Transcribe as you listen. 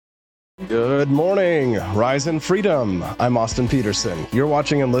Good morning, Rise and Freedom. I'm Austin Peterson. You're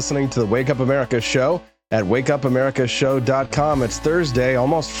watching and listening to the Wake Up America show at wakeupAmericaShow.com. It's Thursday,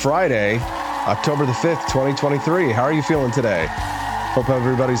 almost Friday, October the 5th, 2023. How are you feeling today? Hope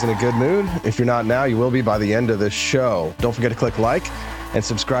everybody's in a good mood. If you're not now, you will be by the end of this show. Don't forget to click like and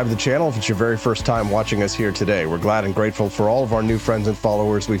subscribe to the channel if it's your very first time watching us here today. We're glad and grateful for all of our new friends and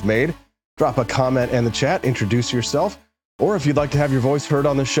followers we've made. Drop a comment in the chat, introduce yourself, or if you'd like to have your voice heard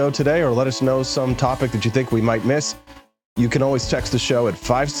on the show today or let us know some topic that you think we might miss, you can always text the show at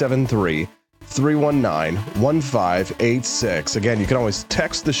 573-319-1586. Again, you can always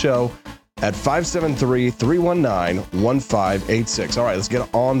text the show at 573-319-1586. All right, let's get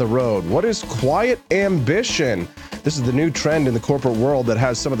on the road. What is quiet ambition? This is the new trend in the corporate world that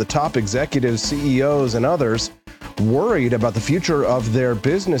has some of the top executives, CEOs, and others worried about the future of their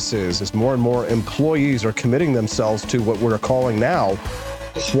businesses as more and more employees are committing themselves to what we're calling now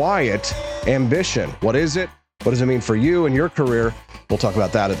quiet ambition. What is it? What does it mean for you and your career? We'll talk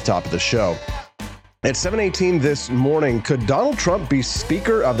about that at the top of the show. At 7:18 this morning, could Donald Trump be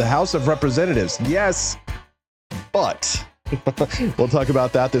Speaker of the House of Representatives? Yes, but we'll talk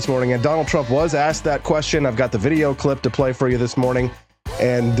about that this morning. And Donald Trump was asked that question. I've got the video clip to play for you this morning.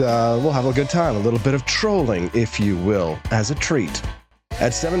 And we'll have a good time, a little bit of trolling, if you will, as a treat.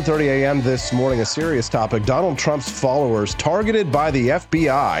 At 7:30 a.m. this morning, a serious topic, Donald Trump's followers targeted by the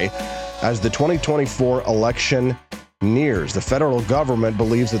FBI as the 2024 election nears. The federal government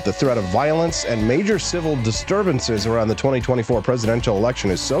believes that the threat of violence and major civil disturbances around the 2024 presidential election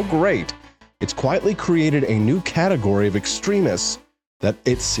is so great, it's quietly created a new category of extremists that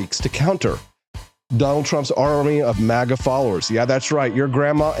it seeks to counter. Donald Trump's army of MAGA followers. Yeah, that's right. Your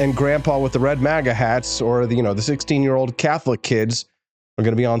grandma and grandpa with the red MAGA hats, or the 16-year-old Catholic kids are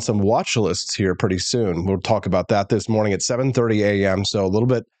going to be on some watch lists here pretty soon. We'll talk about that this morning at 7:30 a.m. So a little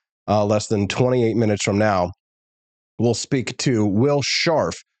bit less than 28 minutes from now. We'll speak to Will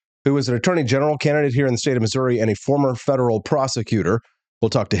Scharf, who is an attorney general candidate here in the state of Missouri and a former federal prosecutor. We'll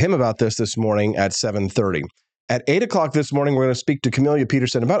talk to him about this morning at 7:30. At 8 o'clock this morning, we're going to speak to Camellia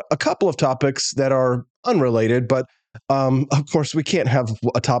Peterson about a couple of topics that are unrelated, but of course, we can't have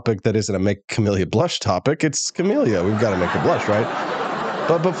a topic that isn't a make Camellia blush topic. It's Camellia. We've got to make her blush, right?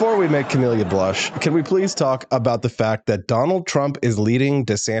 But before we make Camellia blush, can we please talk about the fact that Donald Trump is leading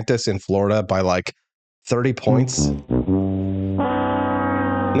DeSantis in Florida by like 30 points?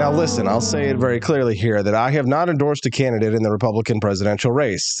 Now, listen, I'll say it very clearly here that I have not endorsed a candidate in the Republican presidential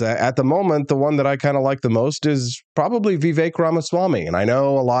race. At the moment, the one that I kind of like the most is probably Vivek Ramaswamy. And I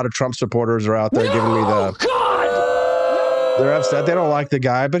know a lot of Trump supporters are out there giving me the... God! They're upset. They don't like the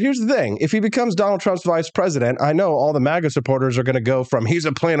guy. But here's the thing. If he becomes Donald Trump's vice president, I know all the MAGA supporters are going to go from he's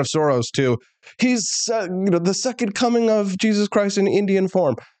a plan of Soros to he's the second coming of Jesus Christ in Indian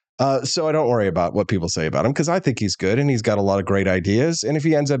form. So I don't worry about what people say about him because I think he's good and he's got a lot of great ideas. And if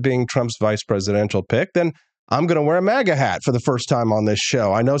he ends up being Trump's vice presidential pick, then I'm going to wear a MAGA hat for the first time on this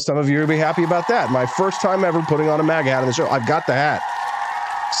show. I know some of you will be happy about that. My first time ever putting on a MAGA hat on the show. I've got the hat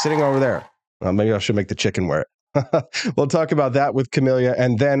sitting over there. Maybe I should make the chicken wear it. We'll talk about that with Camellia.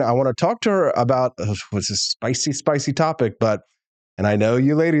 And then I want to talk to her about what's a spicy topic. And I know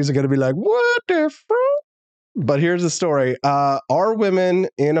you ladies are going to be like, what the fuck? But here's the story. Are women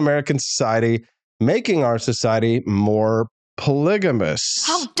in American society making our society more polygamous?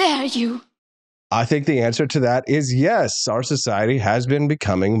 How dare you? I think the answer to that is yes. Our society has been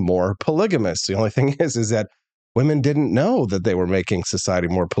becoming more polygamous. The only thing is that women didn't know that they were making society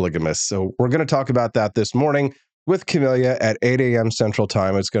more polygamous. So we're going to talk about that this morning with Camellia at 8 a.m. Central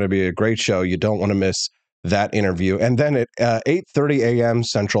Time. It's going to be a great show. You don't want to miss that interview. And then at 8:30 a.m.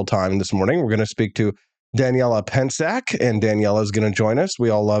 Central Time this morning, we're going to speak to Daniela Pensack, and Daniela is going to join us. We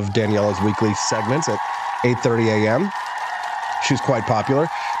all love Daniela's weekly segments at 8:30 a.m. She's quite popular.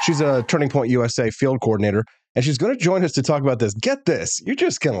 She's a Turning Point USA field coordinator, and she's going to join us to talk about this. Get this. You're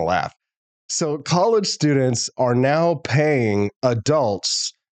just going to laugh. So college students are now paying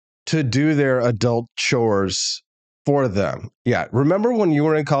adults to do their adult chores for them. Yeah. Remember when you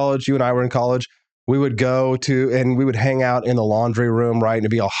were in college, you and I were in college, we would go to, and we would hang out in the laundry room, right? And it'd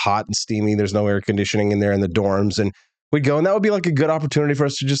be all hot and steamy. There's no air conditioning in there in the dorms. And we'd go, and that would be like a good opportunity for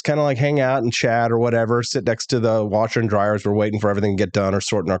us to just kind of like hang out and chat or whatever, sit next to the washer and dryer as we're waiting for everything to get done or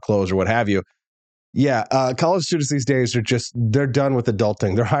sorting our clothes or what have you. Yeah. College students these days are they're done with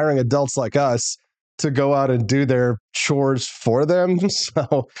adulting. They're hiring adults like us to go out and do their chores for them.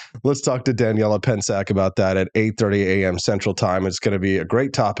 So let's talk to Daniela Pensack about that at 8:30 a.m. Central Time. It's going to be a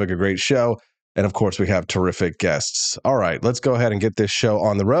great topic, a great show. And of course, we have terrific guests. All right, let's go ahead and get this show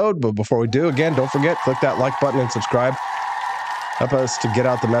on the road. But before we do, again, don't forget, click that like button and subscribe. Help us to get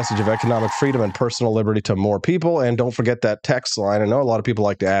out the message of economic freedom and personal liberty to more people. And don't forget that text line. I know a lot of people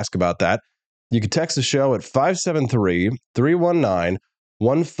like to ask about that. You can text the show at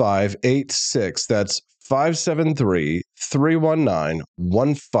 573-319-1586. That's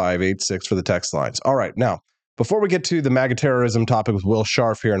 573-319-1586 for the text lines. All right. Now, before we get to the MAGA terrorism topic with Will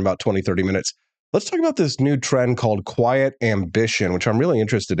Scharf here in about 20, 30 minutes, let's talk about this new trend called quiet ambition, which I'm really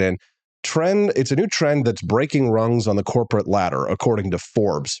interested in. It's a new trend that's breaking rungs on the corporate ladder, according to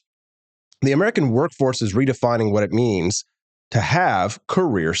Forbes. The American workforce is redefining what it means to have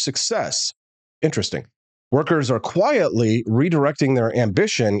career success. Interesting. Workers are quietly redirecting their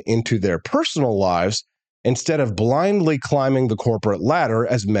ambition into their personal lives instead of blindly climbing the corporate ladder,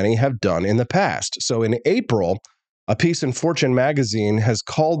 as many have done in the past. So in April, a piece in Fortune magazine has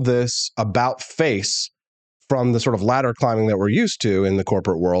called this about face from the sort of ladder climbing that we're used to in the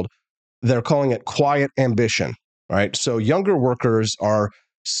corporate world. They're calling it quiet ambition, right? So younger workers are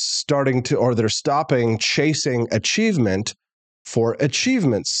they're stopping chasing achievement for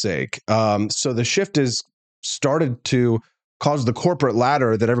achievement's sake. So the shift is started to cause the corporate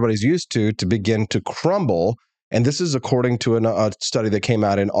ladder that everybody's used to begin to crumble. And this is according to a study that came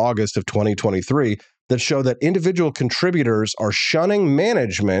out in August of 2023 that showed that individual contributors are shunning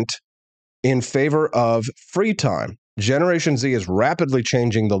management in favor of free time. Generation Z is rapidly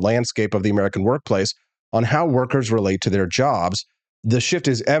changing the landscape of the American workplace on how workers relate to their jobs. The shift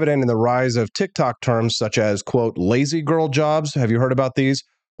is evident in the rise of TikTok terms such as, quote, lazy girl jobs. Have you heard about these?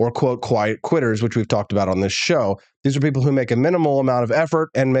 Or, quote, quiet quitters, which we've talked about on this show. These are people who make a minimal amount of effort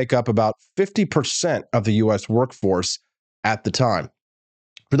and make up about 50% of the U.S. workforce at the time.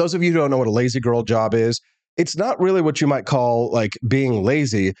 For those of you who don't know what a lazy girl job is, it's not really what you might call like being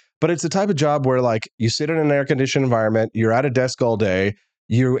lazy, but it's the type of job where like you sit in an air-conditioned environment, you're at a desk all day,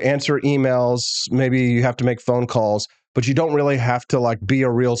 you answer emails, maybe you have to make phone calls, but you don't really have to like be a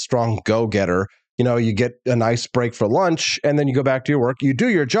real strong go-getter. You know, you get a nice break for lunch and then you go back to your work, you do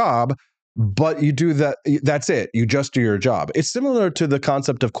your job, but you do that. That's it. You just do your job. It's similar to the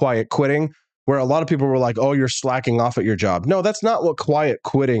concept of quiet quitting, where a lot of people were like, oh, you're slacking off at your job. No, that's not what quiet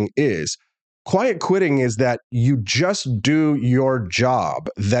quitting is. Quiet quitting is that you just do your job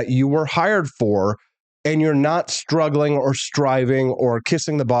that you were hired for, and you're not struggling or striving or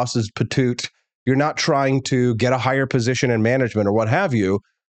kissing the boss's patoot. You're not trying to get a higher position in management or what have you.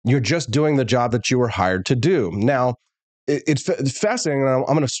 You're just doing the job that you were hired to do. Now, it's fascinating. And I'm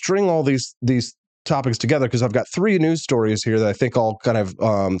going to string all these topics together because I've got three news stories here that I think all kind of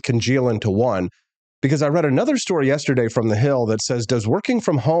congeal into one. Because I read another story yesterday from The Hill that says, does working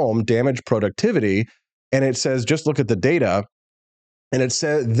from home damage productivity? And it says, just look at the data. And it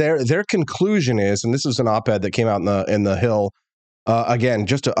says their conclusion is, and this is an op-ed that came out in the Hill, again,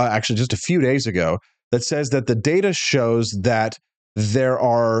 just a few days ago, that says that the data shows that there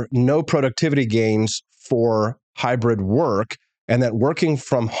are no productivity gains for hybrid work and that working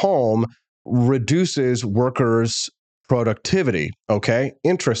from home reduces workers' productivity. Okay,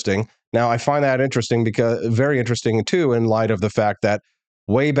 interesting. Now, I find that very interesting too, in light of the fact that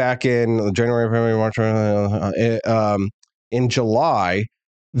way back in January, February, March, in July,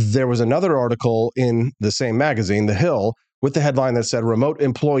 there was another article in the same magazine, The Hill, with the headline that said, remote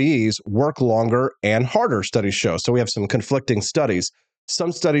employees work longer and harder, studies show. So we have some conflicting studies.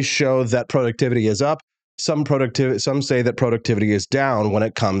 Some studies show that productivity is up. Some say that productivity is down when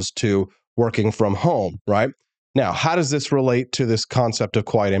it comes to working from home, right? Now, how does this relate to this concept of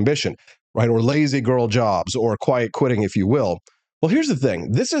quiet ambition, right? Or lazy girl jobs or quiet quitting, if you will. Well, here's the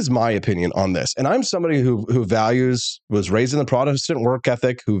thing. This is my opinion on this. And I'm somebody who was raised in the Protestant work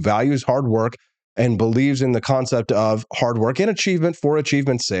ethic, who values hard work and believes in the concept of hard work and achievement for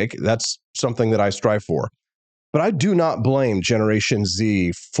achievement's sake. That's something that I strive for. But I do not blame Generation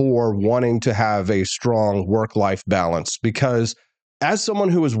Z for wanting to have a strong work-life balance, because as someone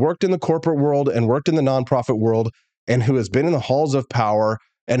who has worked in the corporate world and worked in the nonprofit world and who has been in the halls of power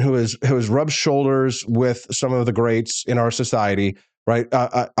and who has rubbed shoulders with some of the greats in our society, right?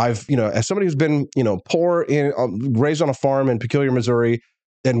 I've, as somebody who's been, poor, raised on a farm in Peculiar, Missouri,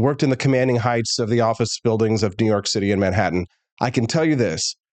 and worked in the commanding heights of the office buildings of New York City and Manhattan, I can tell you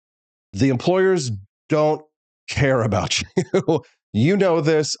this: the employers don't care about you. You know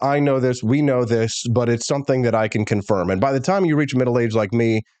this, I know this, we know this, but it's something that I can confirm. And by the time you reach middle age like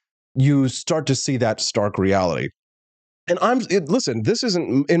me, you start to see that stark reality. And listen, this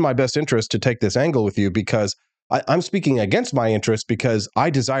isn't in my best interest to take this angle with you, because I'm speaking against my interest, because I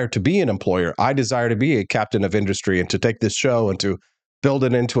desire to be an employer. I desire to be a captain of industry and to take this show and to build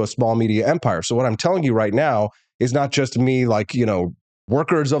it into a small media empire. So what I'm telling you right now is not just me, like,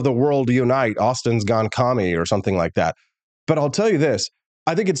 workers of the world unite, Austin's gone commie or something like that. But I'll tell you this.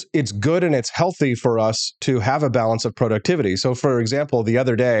 I think it's good and it's healthy for us to have a balance of productivity. So, for example, the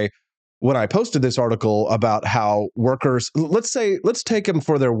other day when I posted this article about how workers, let's take them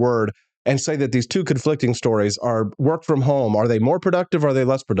for their word and say that these two conflicting stories are work from home. Are they more productive? Or are they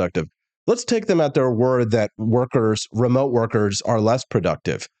less productive? Let's take them at their word that remote workers are less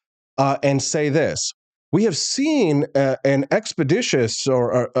productive, and say this. We have seen an expeditious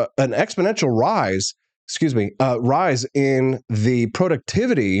or an exponential rise in the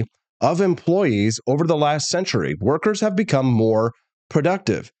productivity of employees over the last century. Workers have become more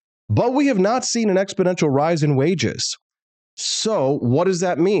productive, but we have not seen an exponential rise in wages. So what does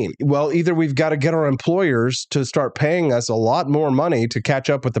that mean? Well, either we've got to get our employers to start paying us a lot more money to catch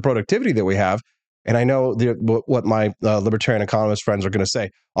up with the productivity that we have. And I know what my libertarian economist friends are going to say.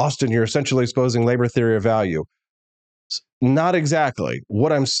 Austin, you're essentially exposing labor theory of value. Not exactly.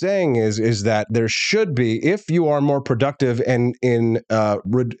 What I'm saying is that there should be, if you are more productive and in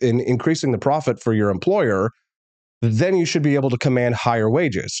increasing the profit for your employer, then you should be able to command higher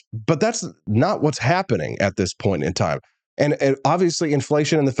wages. But that's not what's happening at this point in time. And obviously,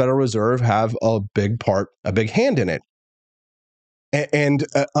 inflation and the Federal Reserve have a big hand in it. And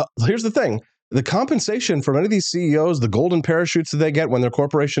here's the thing. The compensation for many of these CEOs, the golden parachutes that they get when their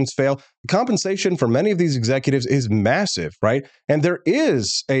corporations fail, the compensation for many of these executives is massive, right? And there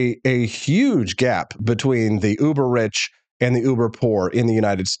is a huge gap between the uber rich and the uber poor in the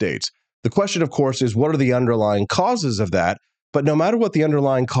United States. The question, of course, is what are the underlying causes of that? But no matter what the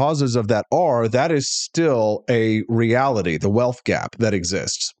underlying causes of that are, that is still a reality, the wealth gap that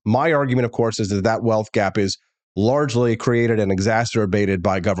exists. My argument, of course, is that wealth gap is largely created and exacerbated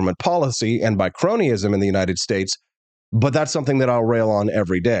by government policy and by cronyism in the United States. But that's something that I'll rail on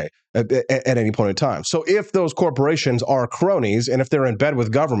every day at any point in time. So if those corporations are cronies and if they're in bed with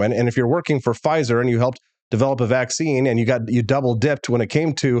government, and if you're working for Pfizer and you helped develop a vaccine and you double dipped when it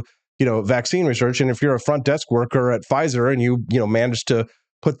came to vaccine research, and if you're a front desk worker at Pfizer and you managed to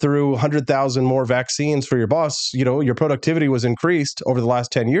put through 100,000 more vaccines for your boss, your productivity was increased over the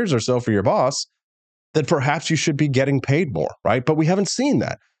last 10 years or so for your boss, that perhaps you should be getting paid more, right? But we haven't seen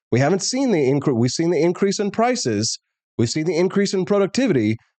that. We haven't seen the increase. We've seen the increase in prices. We've seen the increase in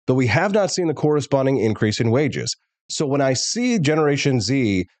productivity, but we have not seen the corresponding increase in wages. So when I see Generation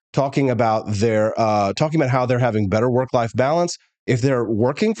Z talking about how they're having better work-life balance, if they're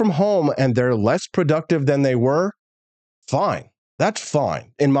working from home and they're less productive than they were, fine. That's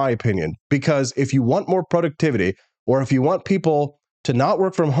fine, in my opinion, because if you want more productivity or if you want people to not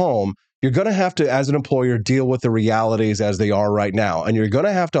work from home, you're going to have to, as an employer, deal with the realities as they are right now. And you're going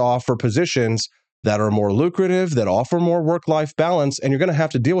to have to offer positions that are more lucrative, that offer more work-life balance, and you're going to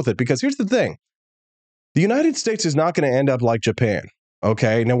have to deal with it. Because here's the thing. The United States is not going to end up like Japan.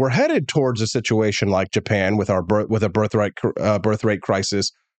 Okay, now we're headed towards a situation like Japan with a birth rate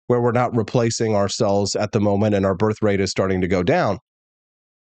crisis where we're not replacing ourselves at the moment and our birth rate is starting to go down.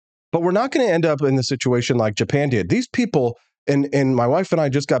 But we're not going to end up in the situation like Japan did. These people, and my wife and I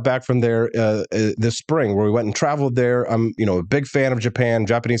just got back from there this spring where we went and traveled there. I'm a big fan of Japan,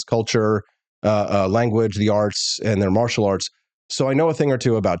 Japanese culture, language, the arts, and their martial arts. So I know a thing or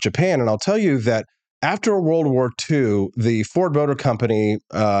two about Japan, and I'll tell you that after World War II, the Ford Motor Company,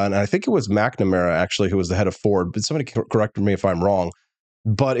 and I think it was McNamara actually who was the head of Ford, but somebody correct me if I'm wrong,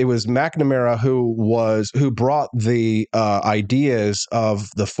 but it was McNamara who brought the ideas of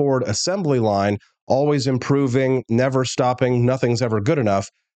the Ford assembly line, always improving, never stopping, nothing's ever good enough.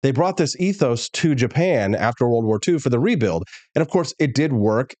 They brought this ethos to Japan after World War II for the rebuild. And of course, it did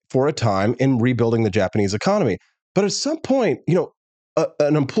work for a time in rebuilding the Japanese economy. But at some point,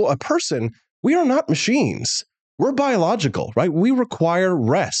 a person, we are not machines. We're biological, right? We require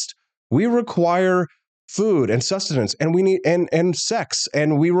rest. We require food and sustenance, and we need and sex,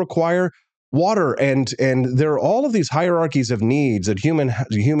 and we require water, and there are all of these hierarchies of needs that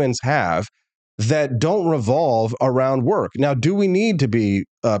humans have that don't revolve around work. Now, do we need to be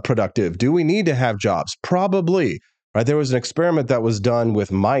productive? Do we need to have jobs? Probably. Right? There was an experiment that was done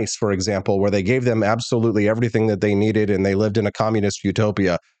with mice, for example, where they gave them absolutely everything that they needed, and they lived in a communist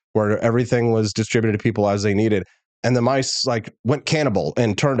utopia where everything was distributed to people as they needed. And the mice went cannibal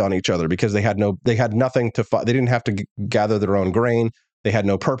and turned on each other because they had nothing to fight. They didn't have to gather their own grain. They had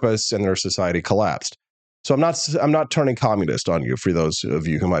no purpose, and their society collapsed. So I'm not turning communist on you for those of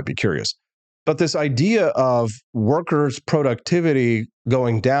you who might be curious. But this idea of workers' productivity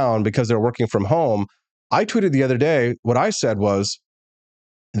going down because they're working from home, I tweeted the other day, what I said was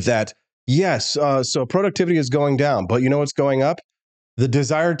that, yes, so productivity is going down, but you know what's going up? The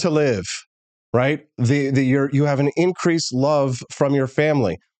desire to live, right? You have an increased love from your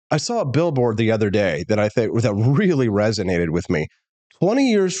family. I saw a billboard the other day that I think that really resonated with me. 20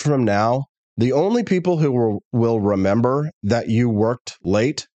 years from now, the only people who will remember that you worked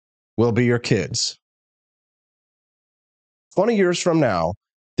late will be your kids. 20 years from now,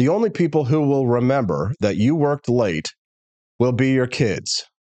 the only people who will remember that you worked late will be your kids.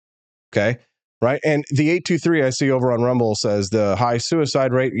 Okay. Right. And the 823 I see over on Rumble says the high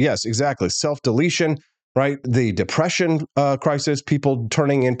suicide rate. Yes, exactly. Self-deletion, right? The depression crisis, people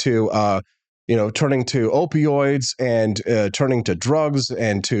turning to opioids and turning to drugs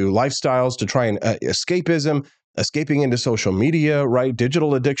and to lifestyles to try and escaping into social media, right?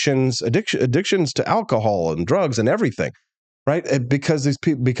 Digital addictions to alcohol and drugs and everything. Right. Because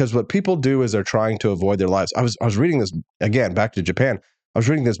because what people do is they're trying to avoid their lives. I was reading this again, back to Japan. I was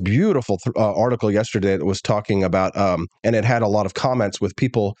reading this beautiful article yesterday that was talking about, and it had a lot of comments with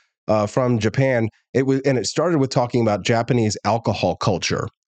people from Japan. It started with talking about Japanese alcohol culture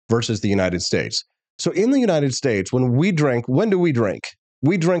versus the United States. So in the United States, when do we drink?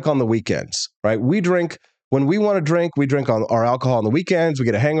 We drink on the weekends, right? We drink when we want to drink. We drink on our alcohol on the weekends. We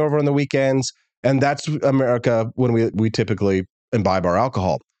get a hangover on the weekends. And that's America when we typically imbibe our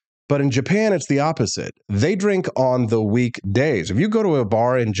alcohol. But in Japan, it's the opposite. They drink on the weekdays. If you go to a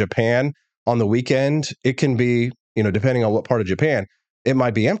bar in Japan on the weekend, it can be, depending on what part of Japan, it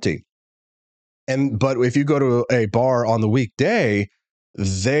might be empty. But if you go to a bar on the weekday,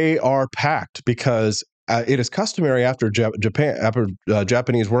 they are packed because it is customary after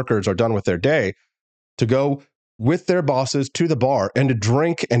Japanese workers are done with their day to go with their bosses to the bar and to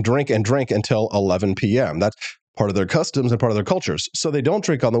drink and drink and drink until 11 p.m. That's part of their customs and part of their cultures. So they don't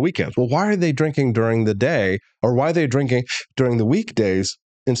drink on the weekends. Well, why are they drinking during the day, or why are they drinking during the weekdays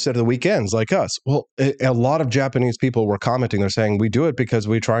instead of the weekends like us? Well, a lot of Japanese people were commenting. They're saying, we do it because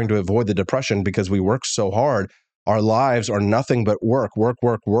we're trying to avoid the depression because we work so hard. Our lives are nothing but work, work,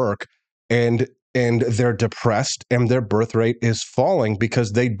 work, work. And they're depressed, and their birth rate is falling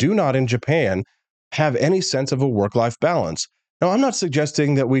because they do not in Japan have any sense of a work-life balance. Now, I'm not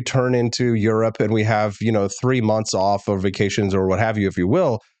suggesting that we turn into Europe and we have, 3 months off or vacations or what have you, if you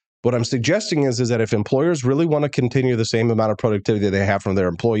will. What I'm suggesting is that if employers really want to continue the same amount of productivity they have from their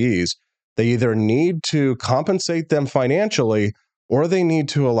employees, they either need to compensate them financially, or they need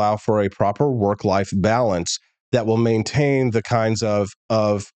to allow for a proper work-life balance that will maintain the kinds of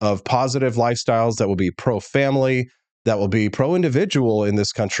positive lifestyles that will be pro-family, that will be pro-individual in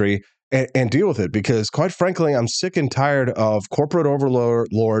this country, and deal with it. Because quite frankly, I'm sick and tired of corporate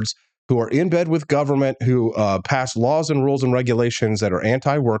overlords who are in bed with government, who pass laws and rules and regulations that are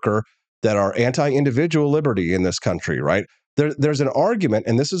anti-worker, that are anti-individual liberty in this country, right? There's an argument,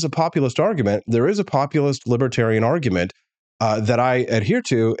 and this is a populist argument. There is a populist libertarian argument that I adhere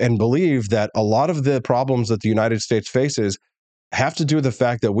to and believe that a lot of the problems that the United States faces have to do with the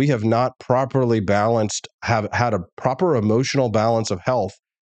fact that we have not properly have had a proper emotional balance of health,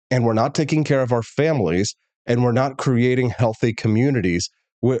 and we're not taking care of our families, and we're not creating healthy communities.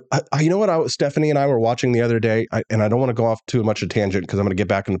 You know what Stephanie and I were watching the other day, and I don't want to go off too much a tangent because I'm going to get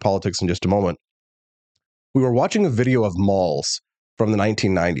back into politics in just a moment. We were watching a video of malls from the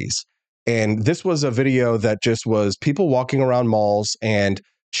 1990s. And this was a video that just was people walking around malls and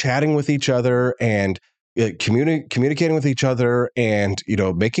chatting with each other and communicating with each other and,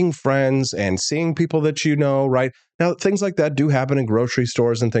 making friends and seeing people that right? Now, things like that do happen in grocery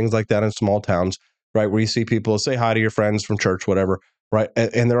stores and things like that in small towns, right? Where you see people say hi to your friends from church, whatever, right?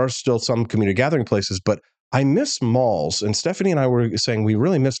 And there are still some community gathering places, but I miss malls. And Stephanie and I were saying we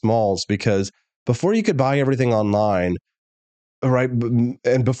really miss malls because before you could buy everything online, right,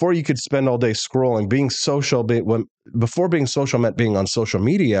 and before you could spend all day scrolling, before being social meant being on social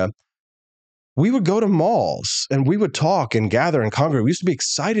media, we would go to malls and we would talk and gather and congregate. We used to be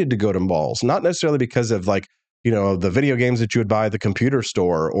excited to go to malls, not necessarily because of the video games that you would buy at the computer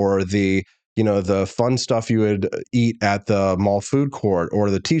store, or the fun stuff you would eat at the mall food court, or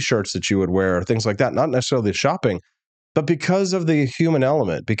the t-shirts that you would wear, things like that, not necessarily the shopping, but because of the human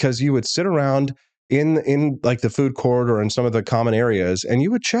element, because you would sit around in like the food court or in some of the common areas, and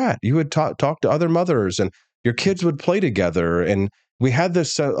you would chat, you would talk to other mothers, and your kids would play together. And we had a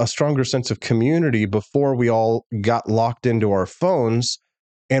stronger sense of community before we all got locked into our phones,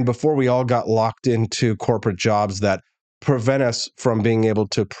 and before we all got locked into corporate jobs that prevent us from being able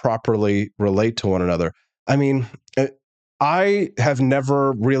to properly relate to one another. I mean, I have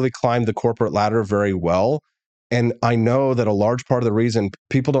never really climbed the corporate ladder very well. And I know that a large part of the reason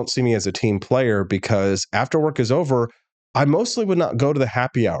people don't see me as a team player, because after work is over, I mostly would not go to the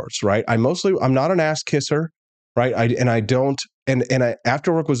happy hours, right? I'm not an ass kisser, right?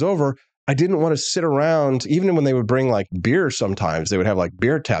 After work was over, I didn't want to sit around, even when they would bring like beer sometimes, they would have like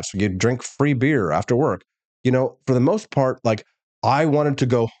beer taps. You'd drink free beer after work. For the most part, like I wanted to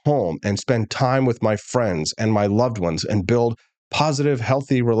go home and spend time with my friends and my loved ones and build positive,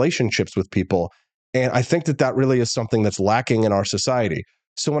 healthy relationships with people. And I think that really is something that's lacking in our society.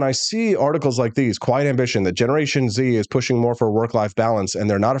 So when I see articles like these, Quiet Ambition, that Generation Z is pushing more for work-life balance, and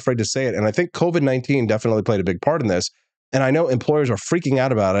they're not afraid to say it. And I think COVID-19 definitely played a big part in this. And I know employers are freaking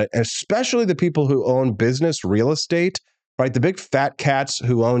out about it, especially the people who own business real estate, right? The big fat cats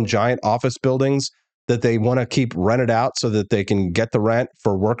who own giant office buildings that they want to keep rented out so that they can get the rent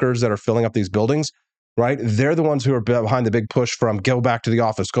for workers that are filling up these buildings, right? They're the ones who are behind the big push from go back to the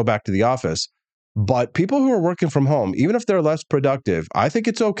office, go back to the office. But people who are working from home, even if they're less productive, I think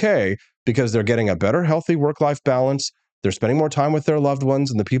it's okay because they're getting a better, healthy work-life balance. They're spending more time with their loved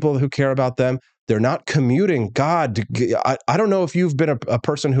ones and the people who care about them. They're not commuting. God, I don't know if you've been a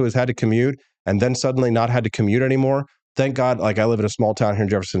person who has had to commute and then suddenly not had to commute anymore. Thank God, like I live in a small town here in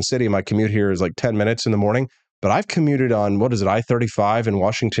Jefferson City. My commute here is like 10 minutes in the morning, but I've commuted on, I-35 in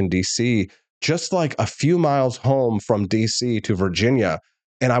Washington, D.C., just like a few miles home from D.C. to Virginia.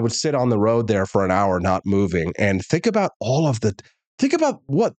 And I would sit on the road there for an hour, not moving. And think about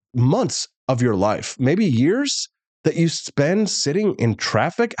what months of your life, maybe years that you spend sitting in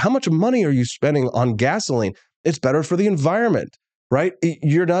traffic. How much money are you spending on gasoline? It's better for the environment, right?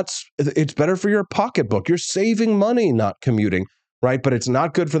 It's better for your pocketbook. You're saving money not commuting, right? But it's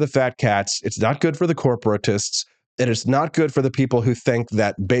not good for the fat cats. It's not good for the corporatists. And it's not good for the people who think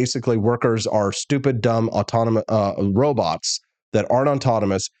that basically workers are stupid, dumb, autonomous robots that aren't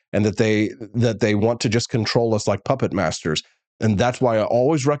autonomous and that they want to just control us like puppet masters. And that's why I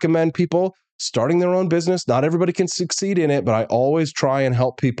always recommend people starting their own business. Not everybody can succeed in it, but I always try and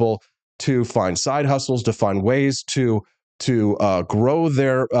help people to find side hustles, to find ways to grow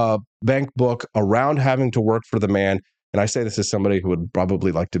their bank book around having to work for the man. And I say this as somebody who would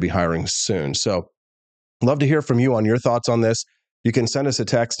probably like to be hiring soon. So love to hear from you on your thoughts on this. You can send us a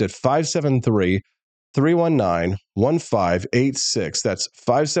text at 573-319-1586. That's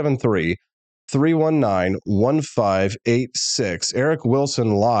 573-319-1586. Eric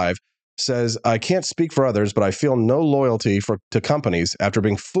Wilson live says, I can't speak for others, but I feel no loyalty to companies after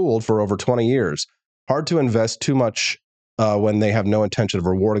being fooled for over 20 years. Hard to invest too much when they have no intention of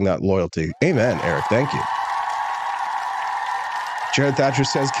rewarding that loyalty. Amen, Eric. Thank you. Jared Thatcher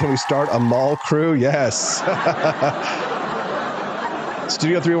says, can we start a mall crew? Yes.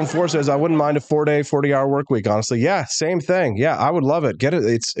 Studio 314 says, I wouldn't mind a 4-day, 40-hour work week, honestly. Yeah, same thing. Yeah, I would love it. Get it.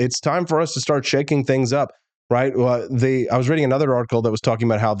 It's time for us to start shaking things up, right? I was reading another article that was talking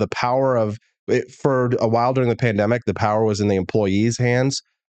about how the power of it, for a while during the pandemic, the power was in the employees' hands,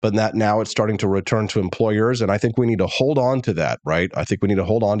 but that now it's starting to return to employers. And I think we need to hold on to that, right? I think we need to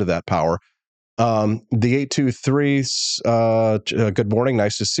hold on to that power. The 823, good morning.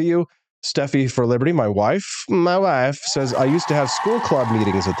 Nice to see you. Steffi for Liberty, my wife says, I used to have school club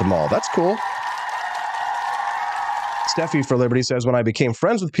meetings at the mall. That's cool. Steffi for Liberty says, when I became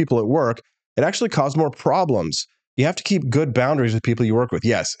friends with people at work, it actually caused more problems. You have to keep good boundaries with people you work with.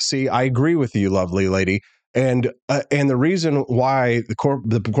 Yes. See, I agree with you, lovely lady. And the reason why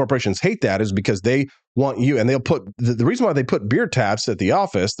the corporations hate that is because they want you, and they'll put the reason why they put beer taps at the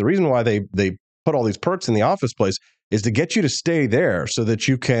office, the reason why they put all these perks in the office place is to get you to stay there so that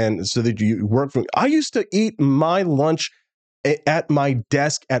you work from. I used to eat my lunch at my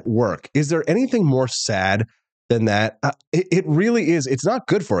desk at work. Is there anything more sad than that? It really is. It's not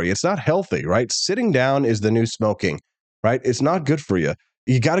good for you. It's not healthy, right? Sitting down is the new smoking, right? It's not good for you.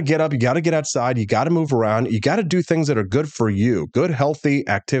 You got to get up. You got to get outside. You got to move around. You got to do things that are good for you, good, healthy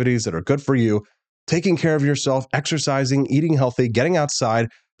activities that are good for you, taking care of yourself, exercising, eating healthy, getting outside.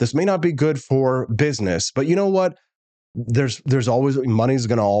 This may not be good for business, but you know what? There's always, money's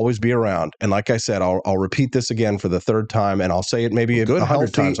going to always be around. And like I said, I'll repeat this again for the third time, and I'll say it maybe a good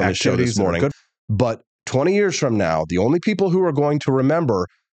 100 times on the show this morning. But 20 years from now, the only people who are going to remember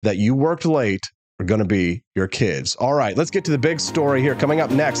that you worked late are going to be your kids. All right, let's get to the big story here. Coming up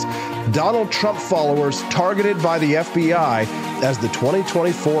next, Donald Trump followers targeted by the FBI as the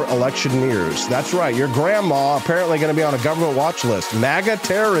 2024 election nears. That's right, your grandma apparently going to be on a government watch list. MAGA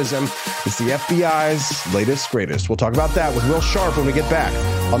terrorism is the FBI's latest, greatest. We'll talk about that with Will Sharp when we get back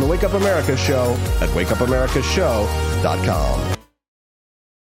on the Wake Up America Show at wakeupAmericaShow.com.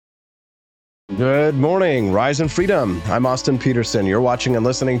 Good morning, Rise and Freedom. I'm Austin Peterson. You're watching and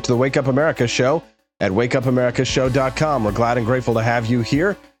listening to the Wake Up America Show at wakeupAmericaShow.com. We're glad and grateful to have you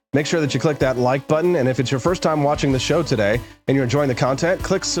here. Make sure that you click that like button. And if it's your first time watching the show today and you're enjoying the content,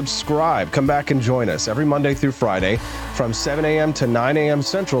 click subscribe. Come back and join us every Monday through Friday from 7 a.m. to 9 a.m.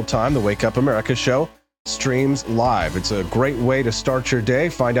 Central Time. The Wake Up America show streams live. It's a great way to start your day,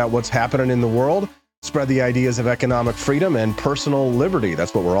 find out what's happening in the world, spread the ideas of economic freedom and personal liberty.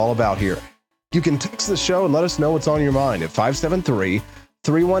 That's what we're all about here. You can text the show and let us know what's on your mind at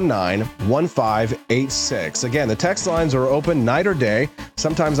 573-319-1586. Again, the text lines are open night or day.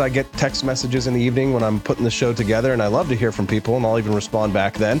 Sometimes I get text messages in the evening when I'm putting the show together, and I love to hear from people, and I'll even respond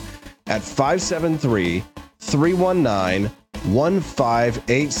back then at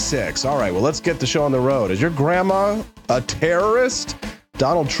 573-319-1586. All right, well, let's get the show on the road. Is your grandma a terrorist?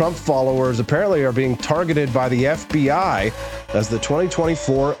 Donald Trump followers apparently are being targeted by the FBI as the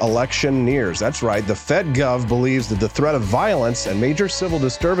 2024 election nears. That's right. The FedGov believes that the threat of violence and major civil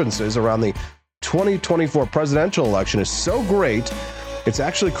disturbances around the 2024 presidential election is so great, it's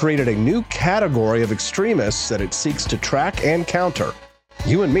actually created a new category of extremists that it seeks to track and counter.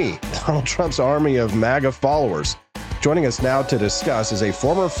 You and me, Donald Trump's army of MAGA followers. Joining us now to discuss is a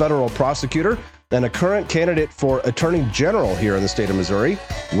former federal prosecutor and a current candidate for Attorney General here in the state of Missouri,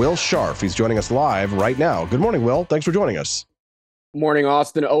 Will Scharf. He's joining us live right now. Good morning, Will. Thanks for joining us. Morning,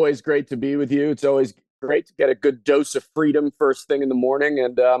 Austin. Always great to be with you. It's always great to get a good dose of freedom first thing in the morning,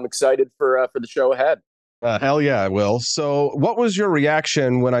 and I'm excited for the show ahead. Hell yeah, Will. So what was your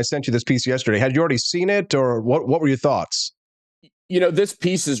reaction when I sent you this piece yesterday? Had you already seen it, or what were your thoughts? You know, this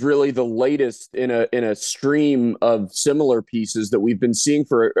piece is really the latest in a stream of similar pieces that we've been seeing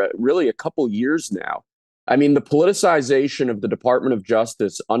for really a couple years now. I mean, the politicization of the Department of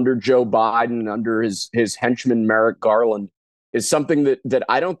Justice under Joe Biden, under his henchman Merrick Garland, is something that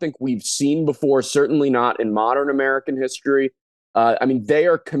I don't think we've seen before, certainly not in modern American history. I mean, they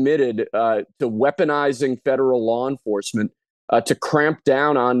are committed to weaponizing federal law enforcement to cramp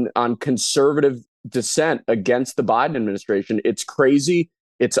down on conservative dissent against the Biden administration. It's crazy,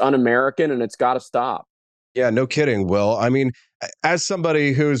 it's un-American, and it's got to stop. Yeah, no kidding, Will. I mean, as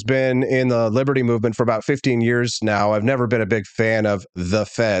somebody who's been in the liberty movement for about 15 years now, I've never been a big fan of the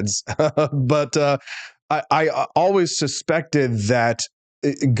feds, but I always suspected that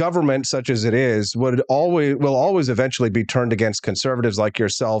government, such as it is, will always eventually be turned against conservatives like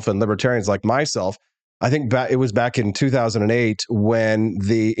yourself and libertarians like myself. I think it was back in 2008 when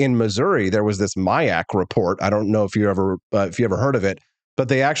in Missouri there was this MIAC report. I don't know if you ever heard of it, but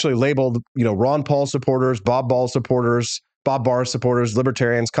they actually labeled Ron Paul supporters, Bob Barr supporters,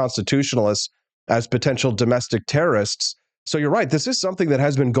 libertarians, constitutionalists as potential domestic terrorists. So you're right. This is something that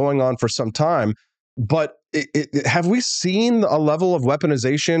has been going on for some time. But have we seen a level of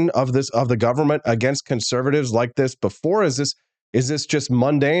weaponization of the government against conservatives like this before? Is this just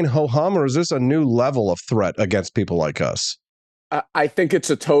mundane ho-hum, or is this a new level of threat against people like us? I think it's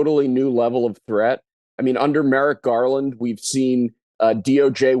a totally new level of threat. I mean, under Merrick Garland, we've seen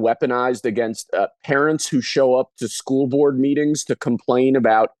DOJ weaponized against parents who show up to school board meetings to complain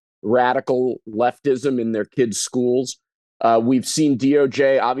about radical leftism in their kids' schools. We've seen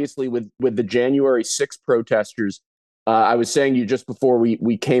DOJ, obviously, with the January 6th protesters. I was saying to you just before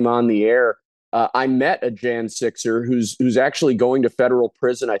we came on the air, I met a Jan 6er who's actually going to federal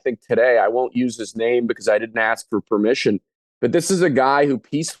prison, I think today. I won't use his name because I didn't ask for permission. But this is a guy who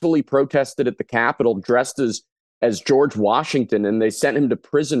peacefully protested at the Capitol dressed as George Washington, and they sent him to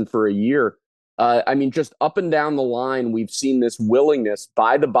prison for a year. I mean, just up and down the line, we've seen this willingness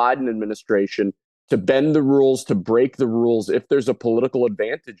by the Biden administration to bend the rules, to break the rules if there's a political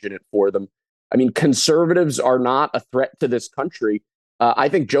advantage in it for them. I mean, conservatives are not a threat to this country. I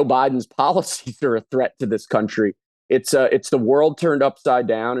think Joe Biden's policies are a threat to this country. It's the world turned upside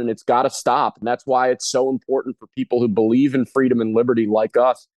down, and it's got to stop. And that's why it's so important for people who believe in freedom and liberty like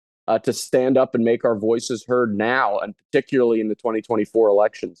us to stand up and make our voices heard now, and particularly in the 2024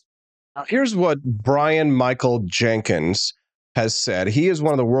 elections. Now, here's what Brian Michael Jenkins has said. He is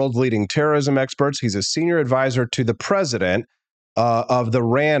one of the world's leading terrorism experts. He's a senior advisor to the president of the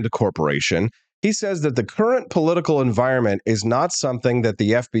RAND Corporation. He says that the current political environment is not something that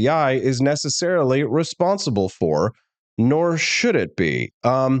the FBI is necessarily responsible for, nor should it be.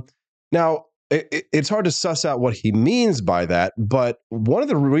 Now, it's hard to suss out what he means by that, but one of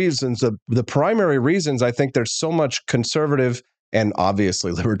the reasons, the primary reasons I think there's so much conservative and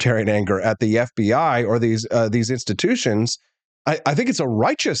obviously libertarian anger at the FBI or these institutions, I think it's a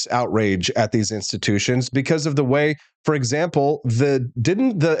righteous outrage at these institutions because of the way, for example,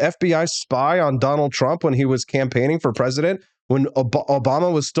 didn't the FBI spy on Donald Trump when he was campaigning for president, when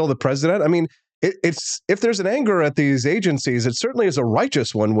Obama was still the president? I mean, it's if there's an anger at these agencies, it certainly is a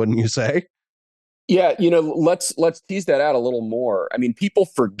righteous one, wouldn't you say? Yeah, let's tease that out a little more. I mean, people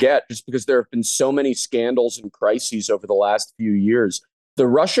forget just because there have been so many scandals and crises over the last few years. The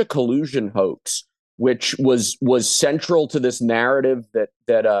Russia collusion hoax, which was central to this narrative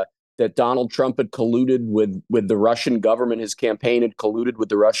that Donald Trump had colluded with the Russian government, his campaign had colluded with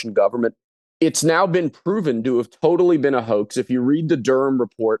the Russian government. It's now been proven to have totally been a hoax. If you read the Durham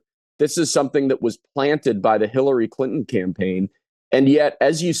report, this is something that was planted by the Hillary Clinton campaign. And yet,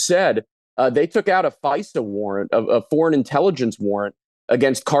 as you said, they took out a FISA warrant, a foreign intelligence warrant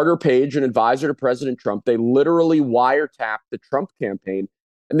against Carter Page, an advisor to President Trump. They literally wiretapped the Trump campaign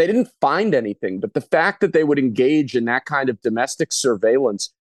and they didn't find anything. But the fact that they would engage in that kind of domestic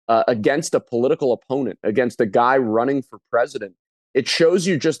surveillance against a political opponent, against a guy running for president, it shows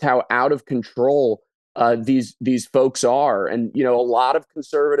you just how out of control these folks are. And, a lot of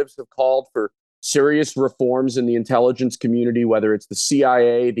conservatives have called for serious reforms in the intelligence community, whether it's the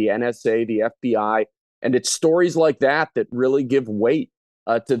CIA, the NSA, the FBI. And it's stories like that that really give weight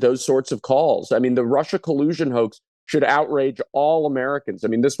to those sorts of calls. I mean, the Russia collusion hoax should outrage all Americans. I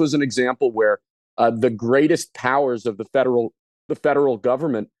mean, this was an example where the greatest powers of the federal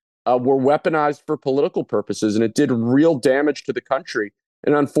government were weaponized for political purposes, and it did real damage to the country.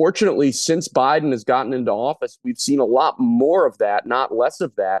 And unfortunately, since Biden has gotten into office, we've seen a lot more of that, not less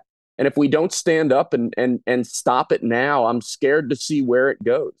of that. And if we don't stand up and stop it now, I'm scared to see where it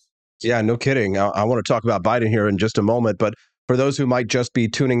goes. Yeah, no kidding. I want to talk about Biden here in just a moment. But for those who might just be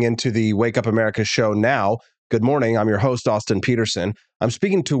tuning into the Wake Up America show now, good morning. I'm your host, Austin Peterson. I'm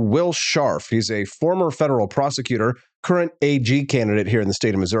speaking to Will Scharf. He's a former federal prosecutor, current AG candidate here in the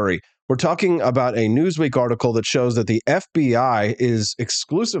state of Missouri. We're talking about a Newsweek article that shows that the FBI is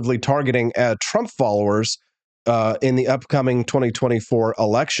exclusively targeting Trump followers in the upcoming 2024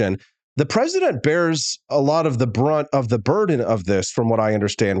 election. The president bears a lot of the brunt of the burden of this, from what I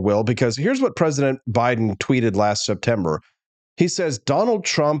understand, Will, because here's what President Biden tweeted last September. He says, Donald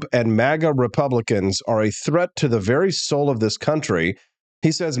Trump and MAGA Republicans are a threat to the very soul of this country.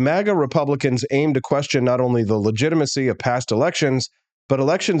 He says MAGA Republicans aim to question not only the legitimacy of past elections, but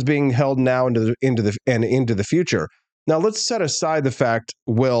elections being held now into the future. Now, let's set aside the fact,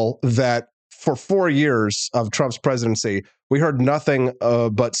 Will, that for 4 years of Trump's presidency, we heard nothing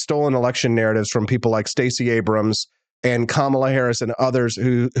but stolen election narratives from people like Stacey Abrams and Kamala Harris and others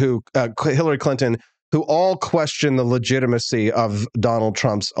who Hillary Clinton, who all question the legitimacy of Donald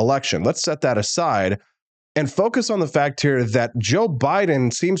Trump's election. Let's set that aside and focus on the fact here that Joe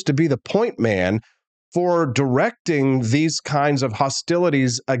Biden seems to be the point man for directing these kinds of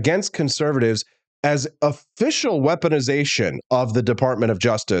hostilities against conservatives as official weaponization of the Department of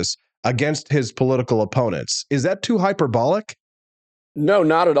Justice against his political opponents. Is that too hyperbolic? No,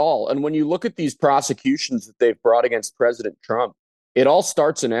 not at all. And when you look at these prosecutions that they've brought against President Trump, it all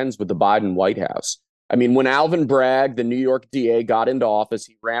starts and ends with the Biden White House. I mean, when Alvin Bragg, the New York DA, got into office,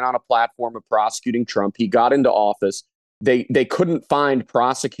 he ran on a platform of prosecuting Trump. He got into office. They couldn't find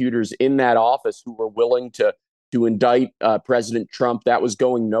prosecutors in that office who were willing to indict President Trump. That was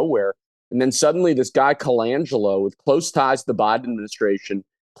going nowhere. And then suddenly this guy Colangelo, with close ties to the Biden administration,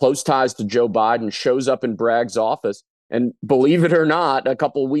 close ties to Joe Biden, shows up in Bragg's office. And believe it or not, a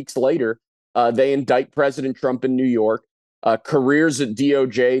couple of weeks later, they indict President Trump in New York. Careers at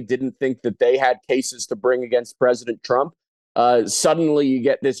DOJ didn't think that they had cases to bring against President Trump. Suddenly you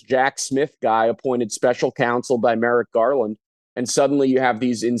get this Jack Smith guy appointed special counsel by Merrick Garland. And suddenly you have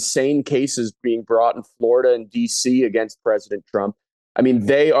these insane cases being brought in Florida and DC against President Trump. I mean,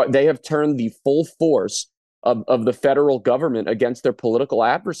 they have turned the full force of the federal government against their political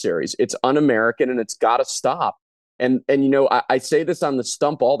adversaries. It's un-American and it's got to stop. And I say this on the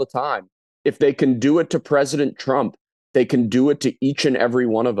stump all the time. If they can do it to President Trump, they can do it to each and every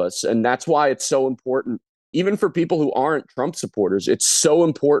one of us. And that's why it's so important, even for people who aren't Trump supporters. It's so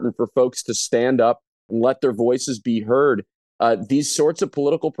important for folks to stand up and let their voices be heard. These sorts of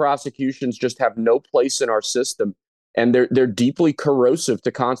political prosecutions just have no place in our system. And they're deeply corrosive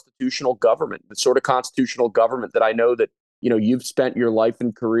to constitutional government, the sort of constitutional government that I know that, you've spent your life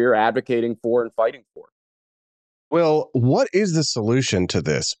and career advocating for and fighting for. Well, what is the solution to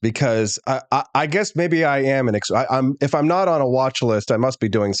this? Because I guess maybe I am if I'm not on a watch list, I must be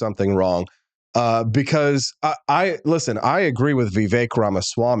doing something wrong. Because I agree with Vivek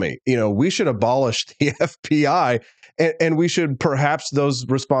Ramaswamy. We should abolish the FBI, and we should perhaps those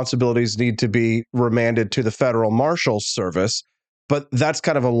responsibilities need to be remanded to the Federal Marshal's Service. But that's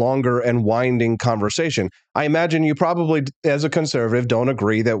kind of a longer and winding conversation. I imagine you probably, as a conservative, don't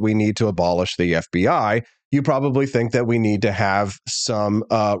agree that we need to abolish the FBI. You probably think that we need to have some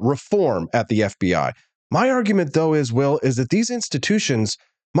reform at the FBI. My argument, though, is that these institutions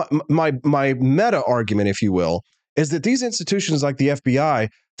My meta argument, if you will, is that these institutions like the FBI,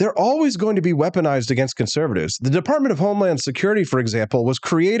 they're always going to be weaponized against conservatives. The Department of Homeland Security, for example, was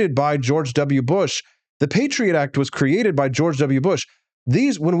created by George W. Bush. The Patriot Act was created by George W. Bush.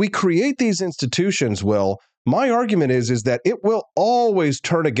 When we create these institutions, my argument is that it will always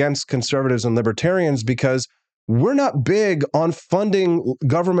turn against conservatives and libertarians because we're not big on funding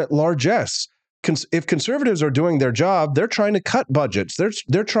government largesse. If conservatives are doing their job, they're trying to cut budgets.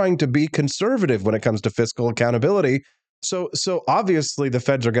 They're trying to be conservative when it comes to fiscal accountability. So obviously the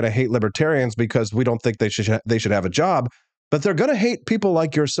feds are going to hate libertarians because we don't think they should have a job, but they're going to hate people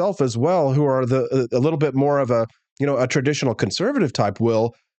like yourself as well, who are a little bit more of a traditional conservative type,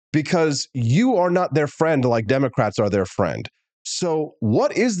 because you are not their friend like Democrats are their friend. So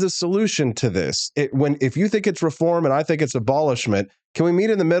what is the solution to this? If you think it's reform and I think it's abolishment, can we meet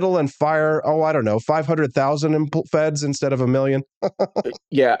in the middle and fire, 500,000 feds instead of 1 million?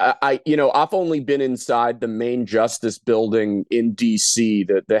 Yeah, I've only been inside the main justice building in D.C.,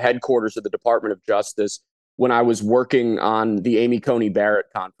 the headquarters of the Department of Justice, when I was working on the Amy Coney Barrett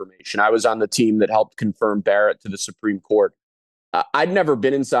confirmation. I was on the team that helped confirm Barrett to the Supreme Court. I'd never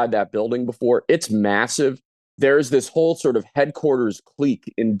been inside that building before. It's massive. There's this whole sort of headquarters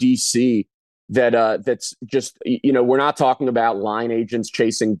clique in D.C. that's just, we're not talking about line agents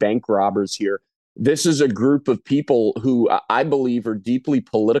chasing bank robbers here. This is a group of people who I believe are deeply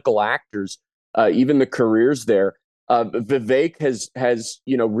political actors, even the careers there. Vivek has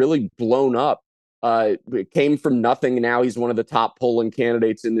really blown up. It came from nothing. And now he's one of the top polling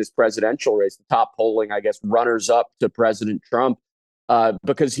candidates in this presidential race, the top polling, I guess, runners up to President Trump,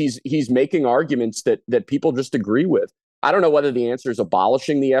 because he's making arguments that people just agree with. I don't know whether the answer is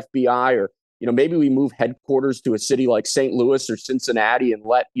abolishing the FBI or, maybe we move headquarters to a city like St. Louis or Cincinnati and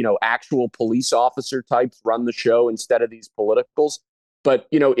let, actual police officer types run the show instead of these politicals. But,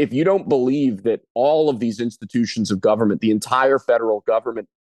 if you don't believe that all of these institutions of government, the entire federal government,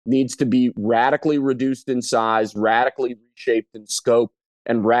 needs to be radically reduced in size, radically reshaped in scope,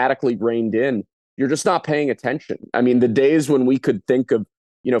 and radically reined in, you're just not paying attention. I mean, the days when we could think of,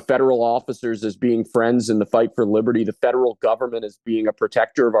 federal officers as being friends in the fight for liberty, the federal government as being a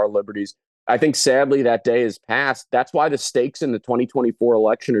protector of our liberties, I think sadly that day has passed. That's why the stakes in the 2024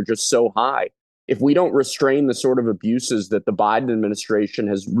 election are just so high. If we don't restrain the sort of abuses that the Biden administration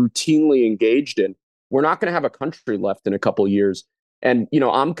has routinely engaged in, we're not going to have a country left in a couple of years. And,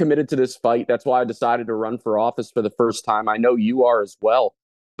 I'm committed to this fight. That's why I decided to run for office for the first time. I know you are as well.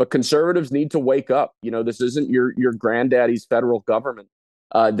 But conservatives need to wake up. This isn't your granddaddy's federal government.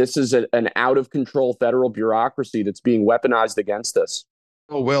 This is an out-of-control federal bureaucracy that's being weaponized against us.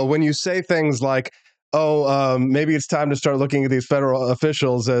 Oh, well, when you say things like, maybe it's time to start looking at these federal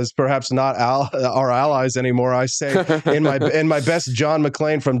officials as perhaps not our allies anymore, I say in my best John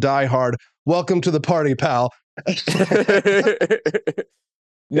McClane from Die Hard, welcome to the party, pal.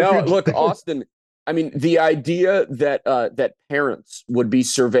 No, look, Austin, I mean, the idea that parents would be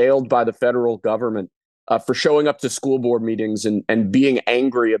surveilled by the federal government for showing up to school board meetings and being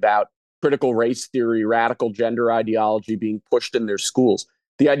angry about critical race theory, radical gender ideology being pushed in their schools.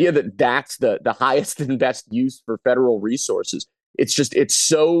 The idea that that's the highest and best use for federal resources. It's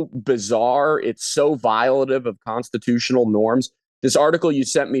so bizarre. It's so violative of constitutional norms. This article you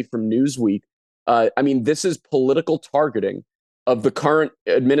sent me from Newsweek, this is political targeting of the current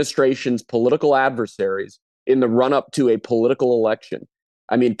administration's political adversaries in the run up to a political election.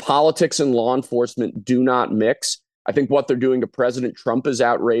 I mean, politics and law enforcement do not mix. I think what they're doing to President Trump is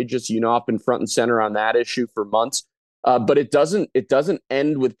outrageous. I've been front and center on that issue for months. But it doesn't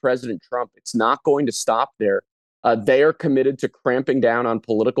end with President Trump. It's not going to stop there. They are committed to cramping down on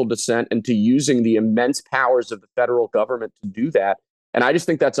political dissent and to using the immense powers of the federal government to do that. And I just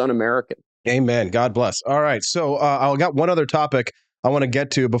think that's un-American. Amen. God bless. All right. So I got one other topic I want to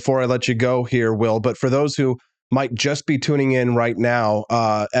get to before I let you go here, Will. But for those who might just be tuning in right now,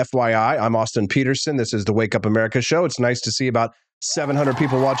 FYI, I'm Austin Peterson. This is the Wake Up America show. It's nice to see about 700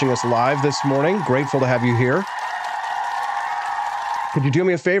 people watching us live this morning. Grateful to have you here. Could you do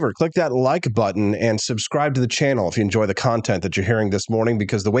me a favor? Click that like button and subscribe to the channel if you enjoy the content that you're hearing this morning,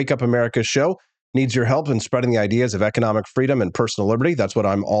 because the Wake Up America show needs your help in spreading the ideas of economic freedom and personal liberty. That's what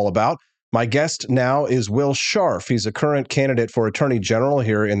I'm all about. My guest now is Will Scharf. He's a current candidate for Attorney General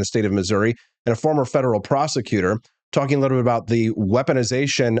here in the state of Missouri and a former federal prosecutor, talking a little bit about the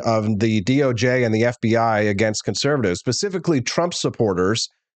weaponization of the DOJ and the FBI against conservatives, specifically Trump supporters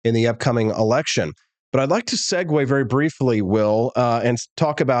in the upcoming election. But I'd like to segue very briefly, Will, and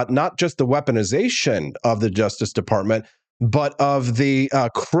talk about not just the weaponization of the Justice Department, but of the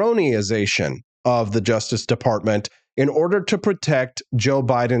cronyization of the Justice Department in order to protect Joe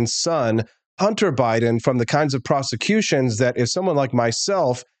Biden's son, Hunter Biden, from the kinds of prosecutions that if someone like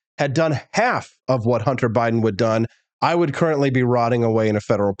myself had done half of what Hunter Biden would done, I would currently be rotting away in a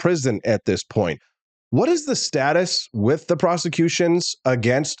federal prison at this point. What is the status with the prosecutions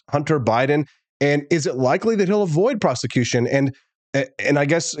against Hunter Biden? And is it likely that he'll avoid prosecution? And I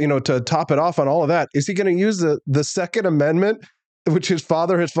guess, to top it off on all of that, is he going to use the Second Amendment, which his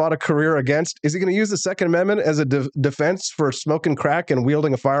father has fought a career against? Is he going to use the Second Amendment as a defense for smoking crack and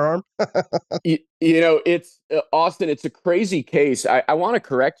wielding a firearm? It's Austin, it's a crazy case. I want to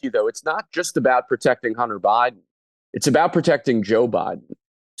correct you, though. It's not just about protecting Hunter Biden. It's about protecting Joe Biden.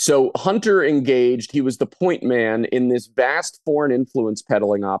 So Hunter engaged, he was the point man in this vast foreign influence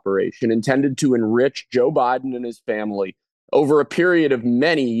peddling operation intended to enrich Joe Biden and his family over a period of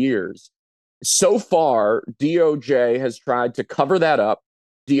many years. So far, DOJ has tried to cover that up.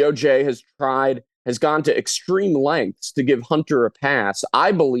 DOJ has gone to extreme lengths to give Hunter a pass,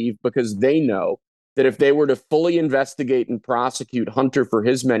 I believe, because they know that if they were to fully investigate and prosecute Hunter for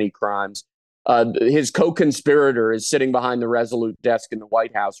his many crimes, his co-conspirator is sitting behind the Resolute desk in the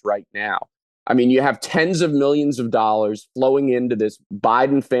White House right now. I mean, you have tens of millions of dollars flowing into this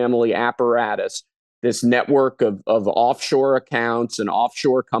Biden family apparatus, this network of offshore accounts and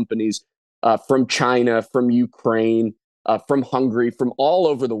offshore companies from China, from Ukraine, from Hungary, from all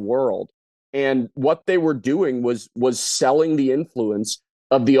over the world. And what they were doing was selling the influence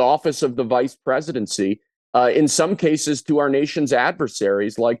of the office of the vice presidency, in some cases to our nation's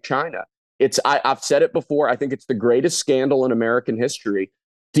adversaries like China. I've said it before. I think it's the greatest scandal in American history.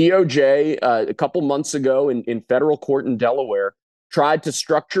 DOJ, a couple months ago in federal court in Delaware, tried to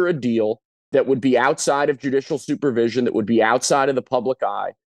structure a deal that would be outside of judicial supervision, that would be outside of the public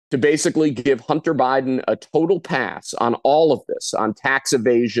eye, to basically give Hunter Biden a total pass on all of this, on tax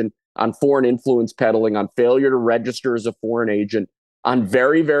evasion, on foreign influence peddling, on failure to register as a foreign agent, on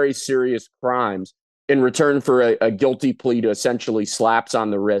very, very serious crimes, in return for a guilty plea to essentially slaps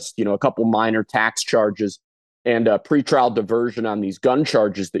on the wrist, a couple minor tax charges and a pretrial diversion on these gun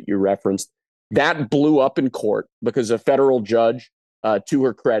charges that you referenced. That blew up in court because a federal judge, to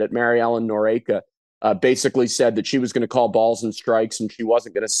her credit, Mary Ellen Noreika, basically said that she was going to call balls and strikes and she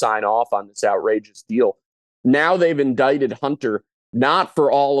wasn't going to sign off on this outrageous deal. Now they've indicted Hunter, not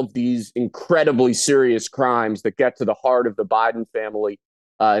for all of these incredibly serious crimes that get to the heart of the Biden family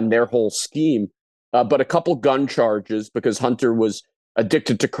and their whole scheme, but a couple gun charges because Hunter was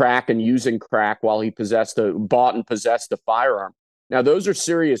addicted to crack and using crack while he bought and possessed a firearm. Now, those are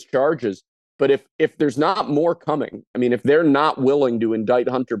serious charges, but if there's not more coming, I mean, if they're not willing to indict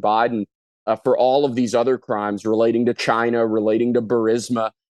Hunter Biden for all of these other crimes relating to China, relating to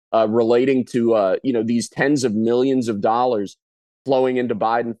Burisma, relating to these tens of millions of dollars flowing into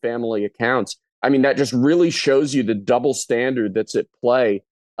Biden family accounts, I mean, that just really shows you the double standard that's at play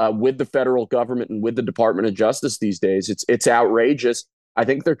with the federal government and with the Department of Justice these days. It's outrageous. I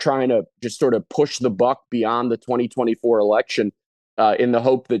think they're trying to just sort of push the buck beyond the 2024 election in the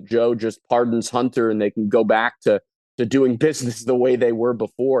hope that Joe just pardons Hunter and they can go back to doing business the way they were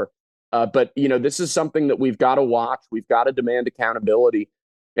before. But this is something that we've got to watch. We've got to demand accountability.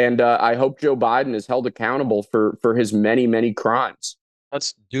 And I hope Joe Biden is held accountable for his many, many crimes.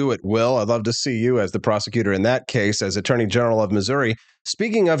 Let's do it, Will. I'd love to see you as the prosecutor in that case, as Attorney General of Missouri.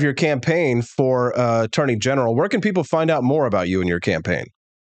 Speaking of your campaign for Attorney General, where can people find out more about you and your campaign?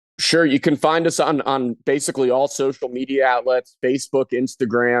 Sure. You can find us on basically all social media outlets, Facebook,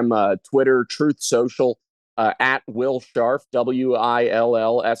 Instagram, Twitter, Truth Social, at Will Scharf,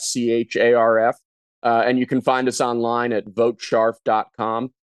 WILLSCHARF. And you can find us online at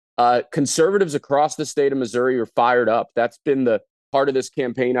votescharf.com. Conservatives across the state of Missouri are fired up. That's been the part of this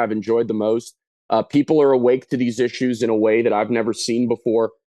campaign I've enjoyed the most. People are awake to these issues in a way that I've never seen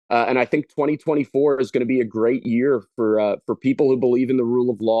before. And I think 2024 is going to be a great year for people who believe in the rule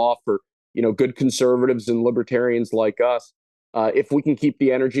of law, for good conservatives and libertarians like us. If we can keep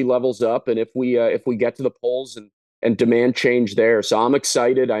the energy levels up, and if we get to the polls and demand change there. So I'm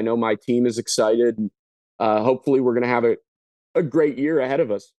excited. I know my team is excited. And hopefully we're going to have a great year ahead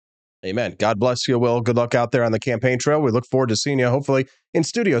of us. Amen. God bless you, Will. Good luck out there on the campaign trail. We look forward to seeing you, hopefully, in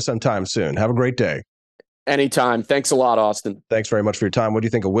studio sometime soon. Have a great day. Anytime. Thanks a lot, Austin. Thanks very much for your time. What do you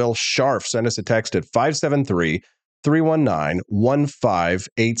think of Will Scharf? Send us a text at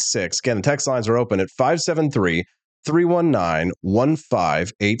 573-319-1586. Again, the text lines are open at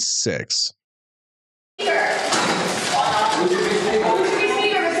 573-319-1586. A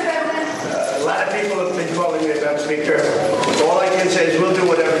lot of people have been calling me about Speaker. All I can say is we'll do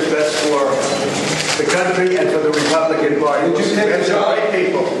whatever's best for the country and for the Republican Party. Would you take the job?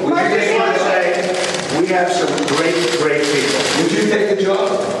 People. We have some great people. Would you take the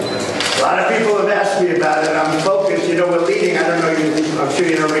job? A lot of people have asked me about it. I'm focused. You know, we're leading. I don't know you. I'm sure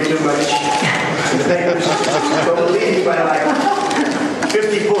you don't read too much in the papers, but we're leading by like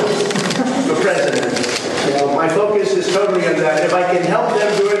 50 points for president. So my focus is totally on that. If I can help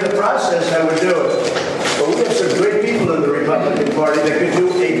them during the process, I would do it. But we have some great people in the Republican Party that could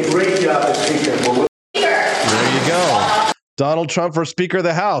do a great job as Speaker. There you go. Donald Trump for Speaker of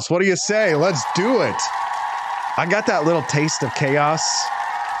the House. What do you say? Let's do it. I got that little taste of chaos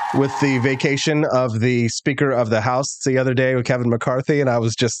with the vacation of the Speaker of the House the other day with Kevin McCarthy, and I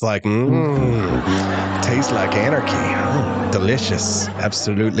was just like, tastes like anarchy. Delicious.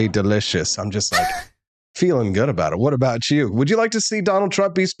 Absolutely delicious. I'm just like feeling good about it. What about you? Would you like to see Donald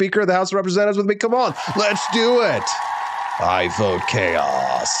Trump be Speaker of the House of Representatives with me? Come on, let's do it. I vote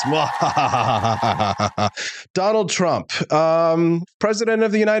chaos. Donald Trump, President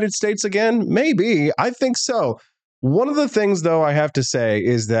of the United States again? Maybe. I think so. One of the things, though, I have to say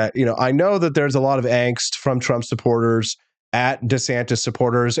is that, you know, I know that there's a lot of angst from Trump supporters at DeSantis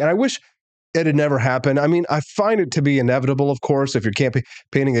supporters, and I wish it had never happened. I mean, I find it to be inevitable, of course, if you're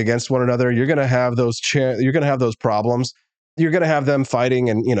campaigning against one another, you're going to have those problems. You're going to have them fighting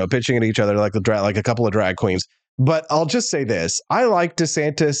and, you know, pitching at each other like a couple of drag queens. But I'll just say this. I like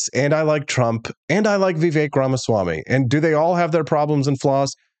DeSantis and I like Trump and I like Vivek Ramaswamy. And do they all have their problems and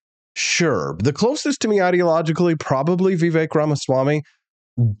flaws? Sure. The closest to me ideologically, probably Vivek Ramaswamy.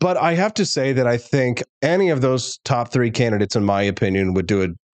 But I have to say that I think any of those top three candidates, in my opinion, would do a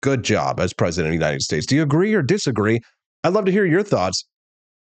good job as president of the United States. Do you agree or disagree? I'd love to hear your thoughts.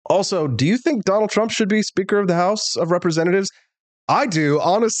 Also, do you think Donald Trump should be Speaker of the House of Representatives? I do.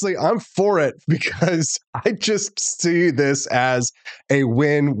 Honestly, I'm for it because I just see this as a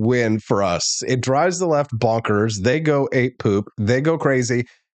win-win for us. It drives the left bonkers. They go ape poop. They go crazy.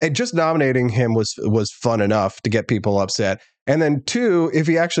 And just nominating him was fun enough to get people upset. And then two, if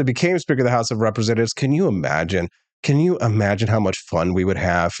he actually became Speaker of the House of Representatives, can you imagine how much fun we would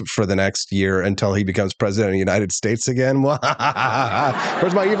have for the next year until he becomes president of the United States again?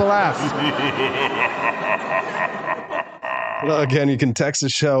 Where's my evil laugh? Well, again, you can text the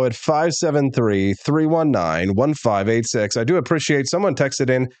show at 573-319-1586. I do appreciate someone texted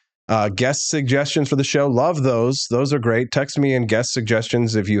in guest suggestions for the show. Love those. Those are great. Text me in guest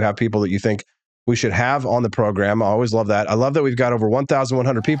suggestions if you have people that you think we should have on the program. I always love that. I love that we've got over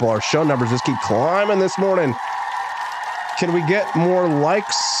 1,100 people. Our show numbers just keep climbing this morning. Can we get more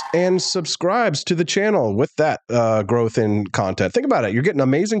likes and subscribes to the channel with that growth in content? Think about it. You're getting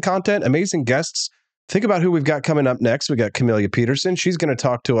amazing content, amazing guests. Think about who we've got coming up next. We got Camelia Peterson. She's going to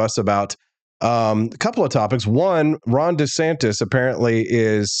talk to us about a couple of topics. One, Ron DeSantis apparently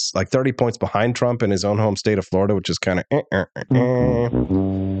is like 30 points behind Trump in his own home state of Florida, which is kind of Then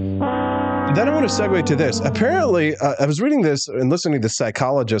I want to segue to this. Apparently, I was reading this and listening to the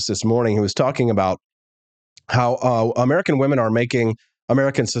psychologist this morning who was talking about how American women are making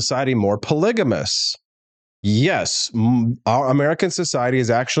American society more polygamous. Yes, our American society is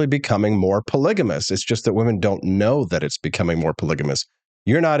actually becoming more polygamous. It's just that women don't know that it's becoming more polygamous.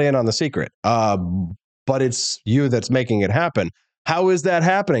 You're not in on the secret, but it's you that's making it happen. How is that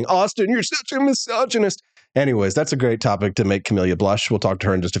happening? Austin, you're such a misogynist. Anyways, that's a great topic to make Camelia blush. We'll talk to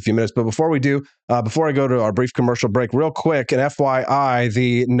her in just a few minutes. But before we do, before I go to our brief commercial break, real quick, an FYI,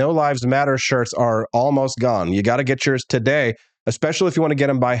 the No Lives Matter shirts are almost gone. You got to get yours today, especially if you want to get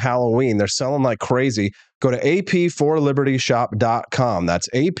them by Halloween. They're selling like crazy. Go to ap4libertyshop.com. That's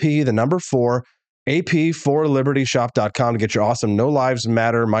AP, the number 4, ap4libertyshop.com to get your awesome No Lives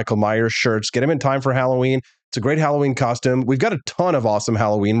Matter Michael Myers shirts. Get them in time for Halloween. It's a great Halloween costume. We've got a ton of awesome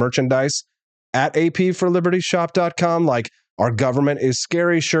Halloween merchandise at ap4libertyshop.com, like our government is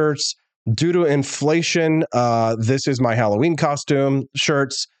scary shirts. Due to inflation, this is my Halloween costume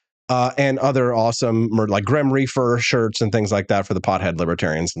shirts. And other awesome, like Grim Reaper shirts and things like that for the pothead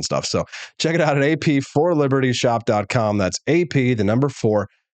libertarians and stuff. So check it out at ap4libertyshop.com. That's AP, the number 4,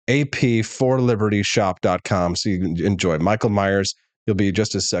 ap4libertyshop.com. So you can enjoy Michael Myers. You'll be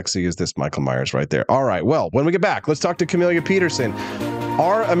just as sexy as this Michael Myers right there. All right. Well, when we get back, let's talk to Camelia Peterson.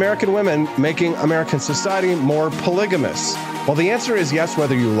 Are American women making American society more polygamous? Well, the answer is yes,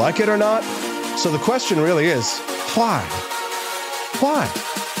 whether you like it or not. So the question really is, why? Why?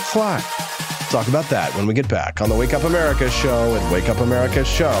 Why? Talk about that when we get back on the Wake Up America show at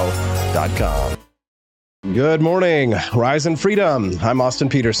wakeupamericashow.com. Good morning, Rise and Freedom. I'm Austin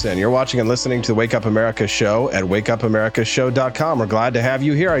Peterson. You're watching and listening to the Wake Up America show at wakeupamericashow.com. We're glad to have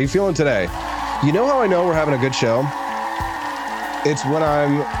you here. How are you feeling today? You know how I know we're having a good show? It's when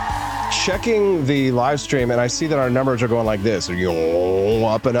I'm checking the live stream, and I see that our numbers are going like this.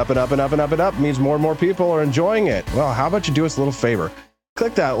 Up and up and up and up and up and up. It means more and more people are enjoying it. Well, how about you do us a little favor?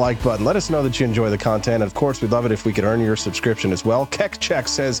 Click that like button. Let us know that you enjoy the content. Of course, we'd love it if we could earn your subscription as well. Keck Check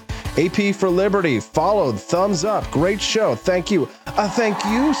says, AP for Liberty, followed, thumbs up. Great show. Thank you. Thank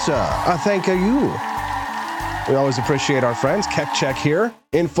you, sir. Thank you. We always appreciate our friends. Keck Check here.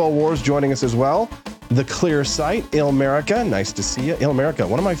 InfoWars joining us as well. The Clear Site, Ilmerica. Nice to see you. Ilmerica,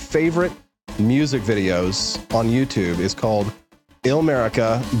 one of my favorite music videos on YouTube is called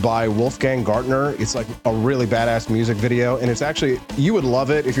Ilmerica by Wolfgang Gartner. It's like a really badass music video, and it's actually, you would love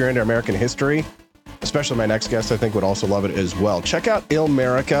it if you're into American history, especially my next guest I think would also love it as well. Check out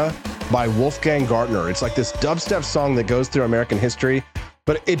Ilmerica by Wolfgang Gartner. It's like this dubstep song that goes through American history,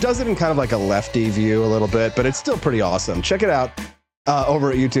 but it does it in kind of like a lefty view a little bit, but it's still pretty awesome. Check it out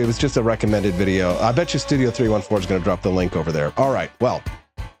over at YouTube. It's just a recommended video. I bet you Studio 314 is going to drop the link over there. All right, well,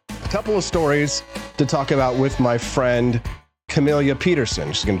 a couple of stories to talk about with my friend Camelia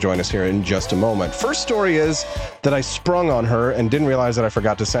Peterson. She's going to join us here in just a moment. First story is that I sprung on her and didn't realize that I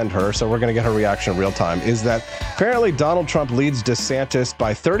forgot to send her, so we're going to get her reaction in real time, is that apparently Donald Trump leads DeSantis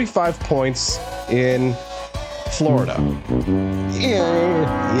by 35 points in Florida.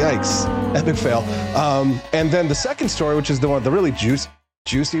 Yikes. Epic fail. And then the second story, which is the really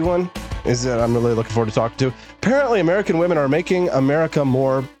juicy one, is that I'm really looking forward to talking to. Apparently American women are making America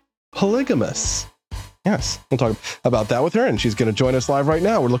more polygamous. Yes, we'll talk about that with her, and she's going to join us live right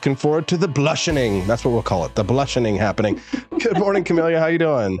now. We're looking forward to the blushening. That's what we'll call it, the blushening happening. Good morning, Camelia. How you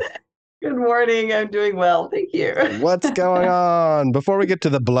doing? Good morning. I'm doing well. Thank you. What's going on? Before we get to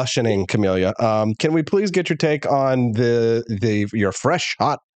the blushening, Camelia, can we please get your take on your fresh,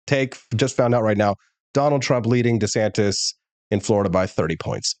 hot take, just found out right now, Donald Trump leading DeSantis in Florida by 30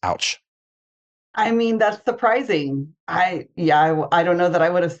 points. Ouch. I mean, that's surprising. I don't know that I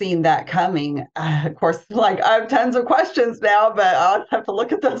would have seen that coming. Of course, like I have tons of questions now, but I'll have to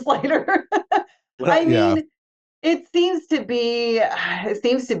look at those later. I mean, it seems to be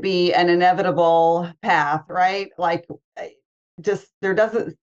an inevitable path, right? Like I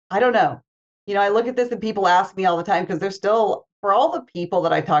don't know. You know, I look at this and people ask me all the time because there's still, for all the people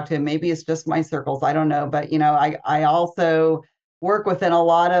that I talk to, maybe it's just my circles, I don't know. But, you know, I also work within a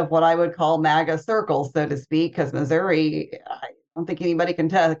lot of what I would call MAGA circles, so to speak, because Missouri, I don't think anybody can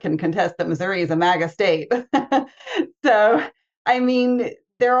contest that Missouri is a MAGA state. So, I mean,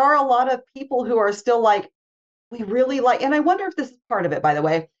 there are a lot of people who are still like, we really like, and I wonder if this is part of it, by the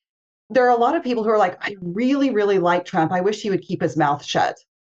way. There are a lot of people who are like, I really, really like Trump. I wish he would keep his mouth shut.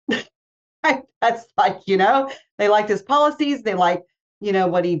 That's like, you know, they like his policies. They like, you know,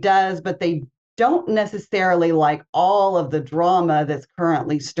 what he does, but they don't necessarily like all of the drama that's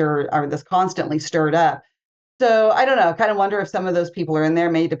constantly stirred up. So I don't know, I kind of wonder if some of those people are in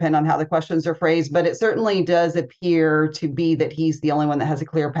there. May depend on how the questions are phrased, but it certainly does appear to be that he's the only one that has a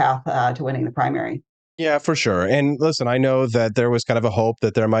clear path to winning the primary. Yeah, for sure. And listen, I know that there was kind of a hope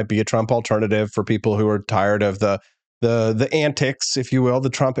that there might be a Trump alternative for people who are tired of the antics, if you will, the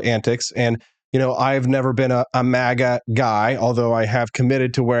Trump antics. And you know, I've never been a MAGA guy, although I have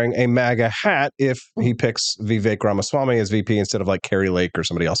committed to wearing a MAGA hat if he picks Vivek Ramaswamy as VP instead of like Carrie Lake or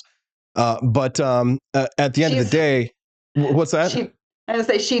somebody else. But at the end of the day, what's that? I was going to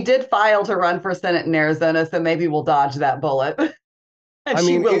say she did file to run for Senate in Arizona, so maybe we'll dodge that bullet. I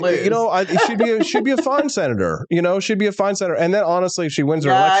mean, you know, she'd be a fine senator. You know, she'd be a fine senator. And then honestly, if she wins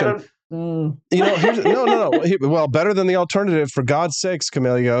her election. You know, no. Well, better than the alternative, for God's sakes,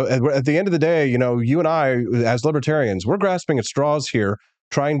 Camelia. At the end of the day, you know, you and I, as libertarians, we're grasping at straws here,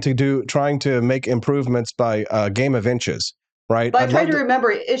 trying to make improvements by a game of inches, right? But I'm trying to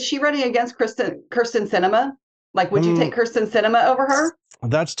remember, is she running against Kyrsten Sinema? Like, would you take Kyrsten Sinema over her?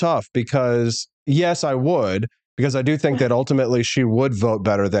 That's tough because, yes, I would, because I do think that ultimately she would vote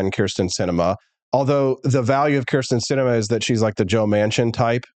better than Kyrsten Sinema. Although the value of Kyrsten Sinema is that she's like the Joe Manchin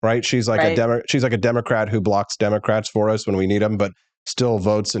type, right? She's like a Democrat who blocks Democrats for us when we need them, but still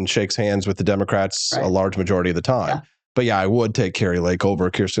votes and shakes hands with the Democrats a large majority of the time. Yeah. But yeah, I would take Carrie Lake over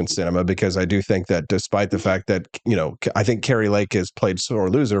Kyrsten Sinema because I do think that despite the fact that, you know, I think Carrie Lake has played sore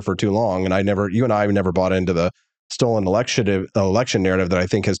loser for too long, and you and I never bought into the stolen election narrative that I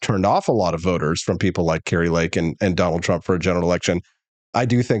think has turned off a lot of voters from people like Carrie Lake and Donald Trump for a general election. I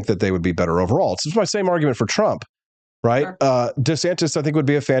do think that they would be better overall. It's my same argument for Trump, right? Sure. DeSantis, I think, would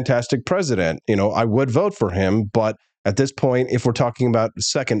be a fantastic president. You know, I would vote for him, but at this point, if we're talking about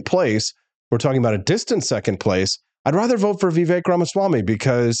second place, we're talking about a distant second place. I'd rather vote for Vivek Ramaswamy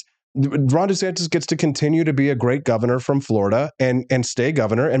because Ron DeSantis gets to continue to be a great governor from Florida and stay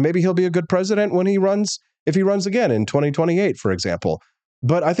governor, and maybe he'll be a good president when he runs, if he runs again in 2028, for example.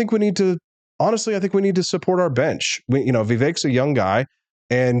 But I think we need to, honestly, I think we need to support our bench. Vivek's a young guy,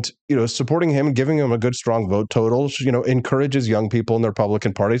 and, supporting him, giving him a good, strong vote total, encourages young people in the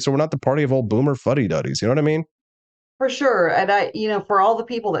Republican Party. So we're not the party of old boomer fuddy-duddies. You know what I mean? For sure. And for all the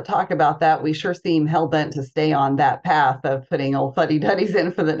people that talk about that, we sure seem hell-bent to stay on that path of putting old fuddy-duddies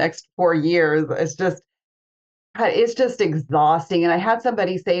in for the next 4 years. It's just exhausting. And I had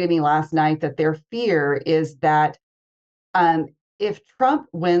somebody say to me last night that their fear is that if Trump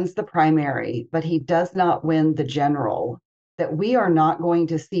wins the primary, but he does not win the general, that we are not going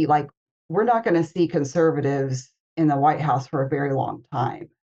to see, we're not going to see conservatives in the White House for a very long time.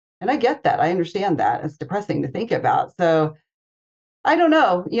 And I get that. I understand that. It's depressing to think about. So I don't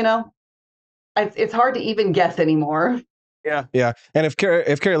know, it's hard to even guess anymore. Yeah. And if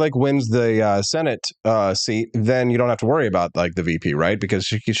Kari Lake wins the Senate seat, then you don't have to worry about the VP, right? Because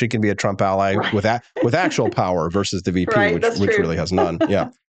she can be a Trump ally Right. with actual power versus the VP, Right, which really has none. Yeah.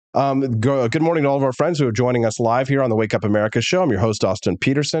 Good morning to all of our friends who are joining us live here on the Wake Up America show. I'm your host, Austin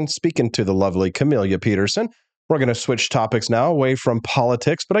Peterson, speaking to the lovely Camelia Peterson. We're going to switch topics now away from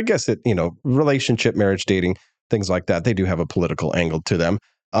politics, but I guess relationship, marriage, dating, things like that, they do have a political angle to them.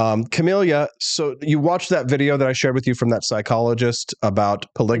 Camelia, so you watched that video that I shared with you from that psychologist about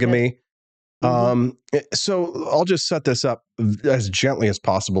polygamy. Mm-hmm. So I'll just set this up as gently as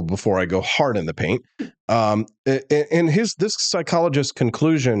possible before I go hard in the paint. This psychologist's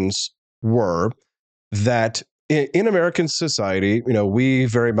conclusions were that in American society, we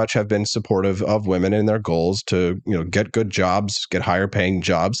very much have been supportive of women in their goals to, get good jobs, get higher paying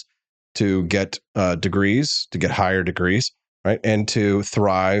jobs, to get degrees, to get higher degrees, right, and to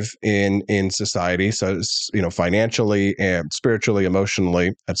thrive in society, so financially and spiritually,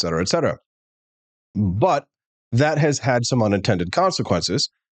 emotionally, et cetera, et cetera. But that has had some unintended consequences,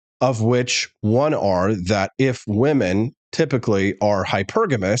 of which one are that if women typically are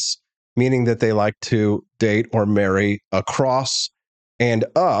hypergamous, meaning that they like to date or marry across and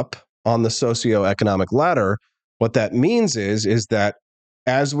up on the socioeconomic ladder, what that means is that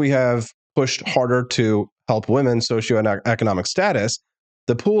as we have pushed harder to help women socioeconomic status,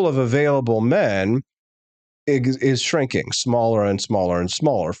 the pool of available men is shrinking, smaller and smaller and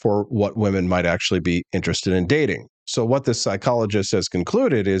smaller for what women might actually be interested in dating. So what this psychologist has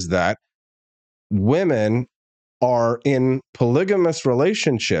concluded is that women are in polygamous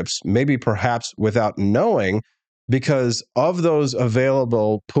relationships, maybe perhaps without knowing, because of those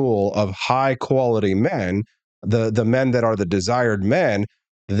available pool of high quality men, the men that are the desired men,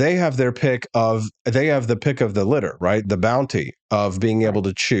 they have the pick of the litter, right? The bounty of being able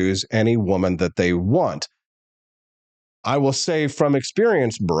to choose any woman that they want. I will say from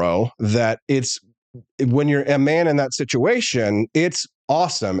experience, bro, that when you're a man in that situation, it's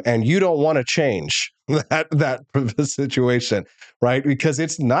awesome, and you don't want to change that situation, right? Because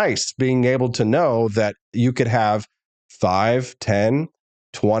it's nice being able to know that you could have 5, 10,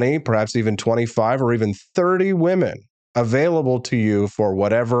 20, perhaps even 25 or even 30 women available to you for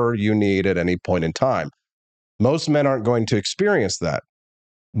whatever you need at any point in time. Most men aren't going to experience that.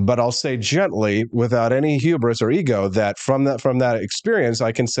 But I'll say gently, without any hubris or ego, that from that experience,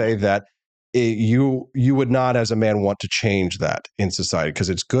 I can say that you would not, as a man, want to change that in society, because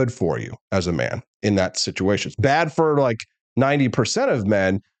it's good for you as a man in that situation. It's bad for 90% of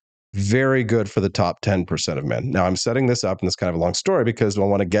men, very good for the top 10% of men. Now, I'm setting this up, and it's kind of a long story because I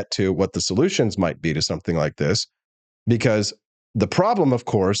want to get to what the solutions might be to something like this. Because the problem, of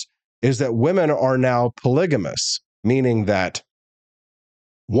course, is that women are now polygamous, meaning that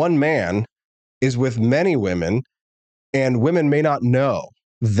one man is with many women, and women may not know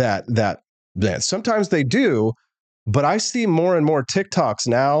that sometimes they do, but I see more and more TikToks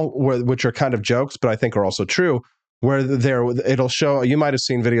now which are kind of jokes, but I think are also true, where it'll show, you might have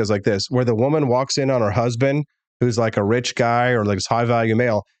seen videos like this, where the woman walks in on her husband, who's like a rich guy or like high value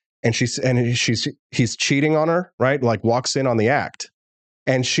male, and he's cheating on her, right? Like walks in on the act,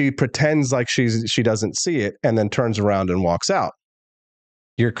 and she pretends like she doesn't see it, and then turns around and walks out.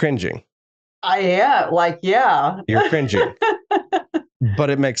 You're cringing. I am yeah. You're cringing. But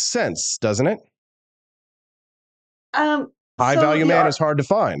it makes sense, doesn't it? High value man is hard to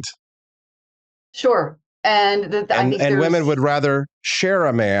find. Sure. And women would rather share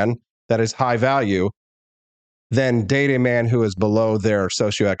a man that is high value than date a man who is below their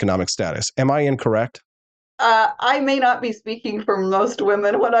socioeconomic status. Am I incorrect? I may not be speaking for most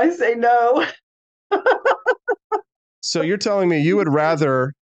women when I say no. So you're telling me you would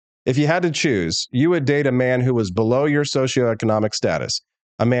rather, if you had to choose, you would date a man who was below your socioeconomic status,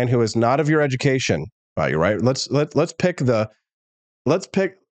 a man who is not of your education value, right? Let's pick the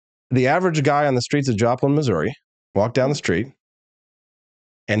average guy on the streets of Joplin, Missouri, walk down the street,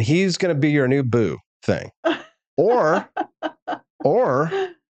 and he's going to be your new boo thing. Or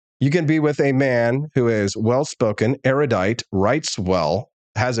you can be with a man who is well-spoken, erudite, writes well,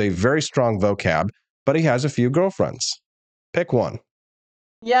 has a very strong vocab, but he has a few girlfriends. Pick one.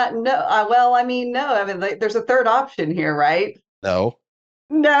 Yeah, no. Well, I mean, no. I mean, like, there's a third option here, right? No.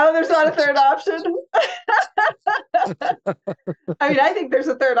 No, there's not a third option. I mean, I think there's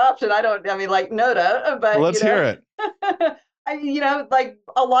a third option. I mean, like Noda, but Let's hear it. like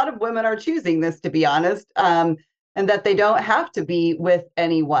a lot of women are choosing this, to be honest, and that they don't have to be with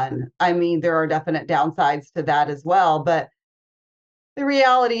anyone. I mean, there are definite downsides to that as well, but the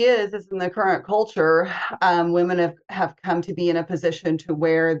reality is in the current culture, women have come to be in a position to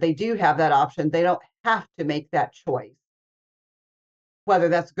where they do have that option. They don't have to make that choice, whether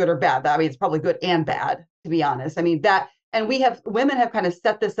that's good or bad. I mean, it's probably good and bad, to be honest. I mean, and women have kind of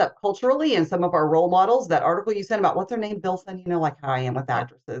set this up culturally in some of our role models. That article you sent about, what's her name, Bilson, you know, like how I am with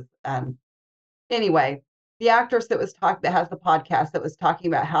actresses. Anyway, the actress that has the podcast that was talking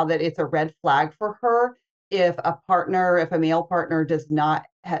about how that it's a red flag for her if a male partner does not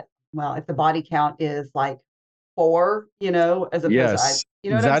if the body count is like 4, you know, as opposed to,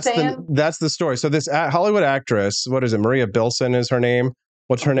 you know what I'm saying? That's the story. So this Hollywood actress, what is it? Maria Bilson is her name.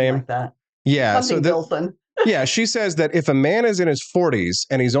 What's her name? Like that. Yeah. Something Bilson. Yeah. She says that if a man is in his 40s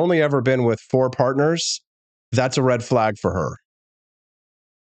and he's only ever been with 4 partners, that's a red flag for her.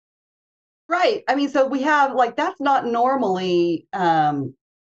 Right. I mean, so we have that's not normally,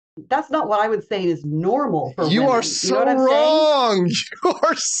 that's not what I would say is normal for you women. Are so you know wrong. You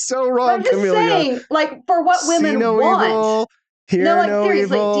are so wrong, I'm just Camelia. saying, for what women want. Evil, hear no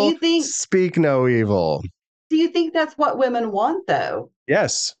seriously, evil, do you think speak no evil? Do you think that's what women want, though?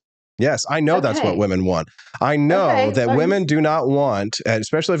 Yes. Yes, I know that's what women want. I know that women do not want,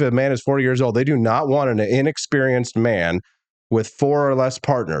 especially if a man is 40 years old, they do not want an inexperienced man with 4 or less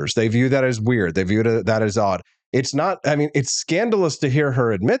partners. They view that as weird. They view that as odd. It's not, I mean, it's scandalous to hear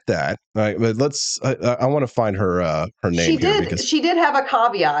her admit that, right? But I want to find her name. She did have a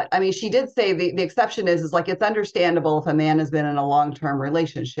caveat. I mean, she did say the exception is like, it's understandable if a man has been in a long-term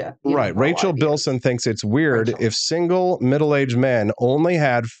relationship. Right. Rachel Bilson thinks it's weird if single middle-aged men only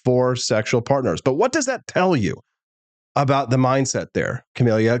had 4 sexual partners. But what does that tell you about the mindset there,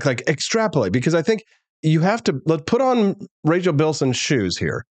 Camelia? Like, extrapolate, because I think you have to put on Rachel Bilson's shoes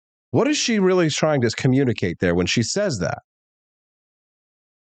here. What is she really trying to communicate there when she says that?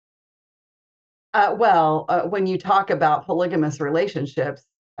 When you talk about polygamous relationships,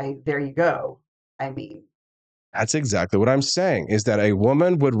 there you go. I mean, that's exactly what I'm saying, is that a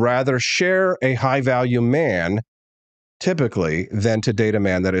woman would rather share a high-value man, typically, than to date a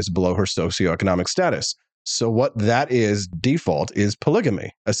man that is below her socioeconomic status. So what that is default is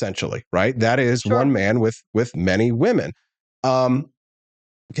polygamy, essentially, right? That is one man with many women.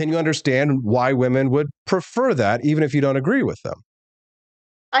 Can you understand why women would prefer that, even if you don't agree with them?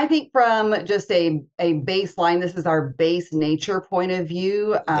 I think from just a baseline, this is our base nature point of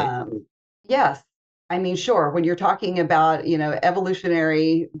view. Yes. I mean, sure. When you're talking about,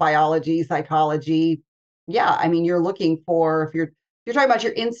 evolutionary biology, psychology, yeah. I mean, you're looking for, if you're talking about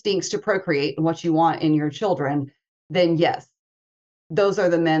your instincts to procreate and what you want in your children, then yes, those are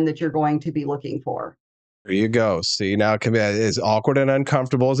the men that you're going to be looking for. There you go. See, now, as awkward and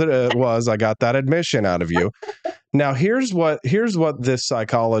uncomfortable as it was, I got that admission out of you. Now, here's what this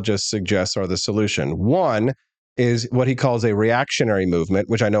psychologist suggests are the solution. One is what he calls a reactionary movement,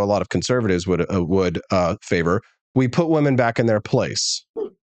 which I know a lot of conservatives would favor. We put women back in their place.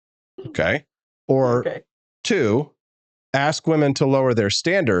 Okay. Or 2, ask women to lower their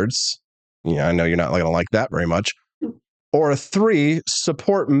standards. Yeah, I know you're not going to like that very much. Or 3,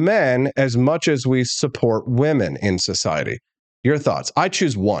 support men as much as we support women in society. Your thoughts? I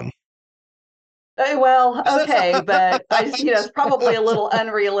choose 1. Well, okay, but it's probably a little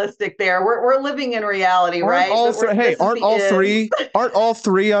unrealistic there. We're living in reality, right? Aren't all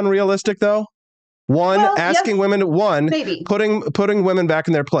three unrealistic though? One, asking women to maybe putting women back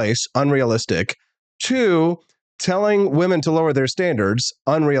in their place, unrealistic. 2, telling women to lower their standards,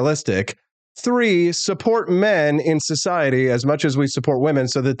 unrealistic. 3, support men in society as much as we support women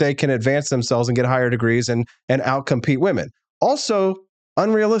so that they can advance themselves and get higher degrees and outcompete women. Also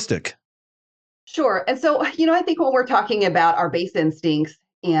unrealistic. Sure. And so, I think when we're talking about our base instincts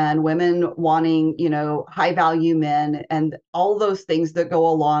and women wanting, high value men and all those things that go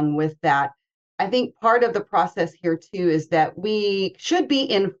along with that, I think part of the process here too is that we should be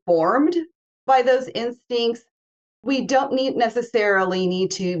informed by those instincts. We don't necessarily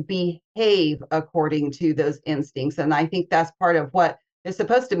need to behave according to those instincts. And I think that's part of what is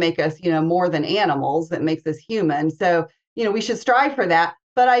supposed to make us, more than animals, that makes us human. So, we should strive for that.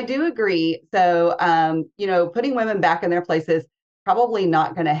 But I do agree. So, putting women back in their places probably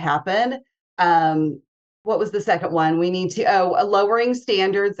not going to happen. What was the second one? We need to, lowering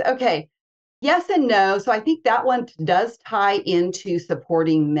standards. Okay. Yes and no. So I think that one does tie into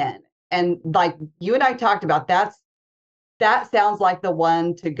supporting men. And like you and I talked about, that sounds like the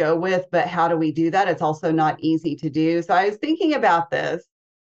one to go with, but how do we do that? It's also not easy to do. So I was thinking about this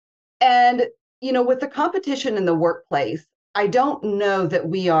and, with the competition in the workplace, I don't know that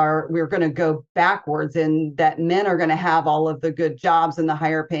we're going to go backwards and that men are going to have all of the good jobs and the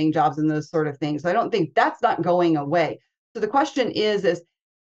higher paying jobs and those sort of things. So I don't think that's not going away. So the question is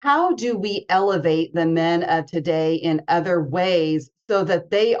how do we elevate the men of today in other ways so that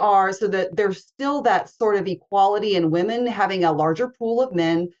there's still that sort of equality in women having a larger pool of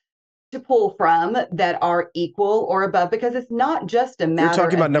men to pull from that are equal or above, because it's not just a matter You're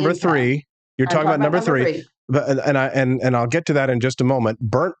talking about of number income. three. You're talking about number three. But, and I'll get to that in just a moment.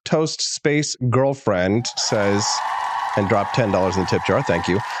 Burnt Toast Space Girlfriend says, and drop $10 in the tip jar. Thank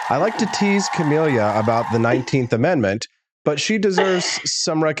you. I like to tease Camellia about the 19th Amendment, but she deserves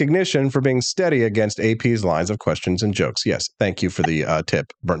some recognition for being steady against AP's lines of questions and jokes. Yes, thank you for the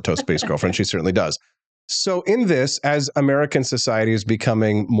tip, Burnt Toast Space Girlfriend. She certainly does. So in this, as American society is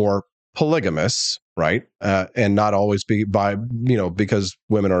becoming more polygamous, right? And not always because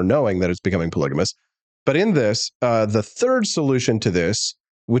women are knowing that it's becoming polygamous. But in this, the third solution to this,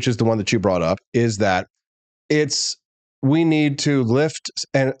 which is the one that you brought up, is that we need to lift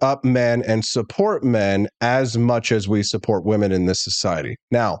up men and support men as much as we support women in this society.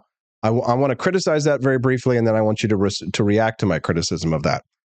 Now, I want to criticize that very briefly, and then I want you to react to my criticism of that.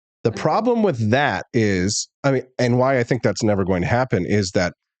 The problem with that is, and why I think that's never going to happen is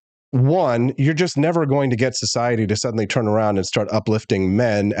that, one, you're just never going to get society to suddenly turn around and start uplifting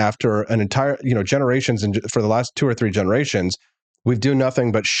men after an entire, generations, and for the last 2 or 3 generations, we've done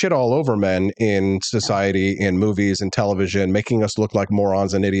nothing but shit all over men in society, in movies and television, making us look like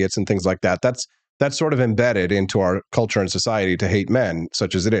morons and idiots and things like that. That's sort of embedded into our culture and society to hate men,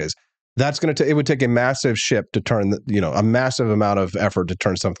 such as it is. It would take a massive ship to turn, a massive amount of effort to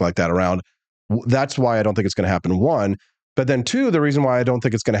turn something like that around. That's why I don't think it's going to happen. One. But then two, the reason why I don't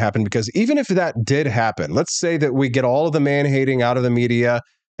think it's going to happen, because even if that did happen, let's say that we get all of the man hating out of the media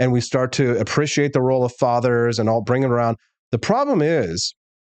and we start to appreciate the role of fathers and all bring it around. The problem is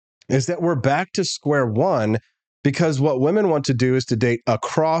that we're back to square one, because what women want to do is to date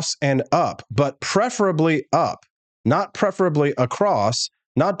across and up, but preferably up, not preferably across,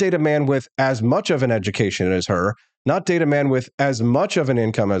 not date a man with as much of an education as her, not date a man with as much of an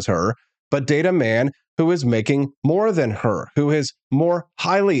income as her, but date a man who is making more than her, who is more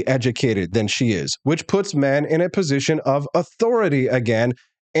highly educated than she is, which puts men in a position of authority again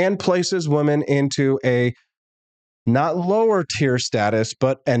and places women into a not lower tier status,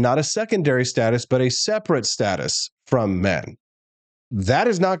 and not a secondary status, but a separate status from men. That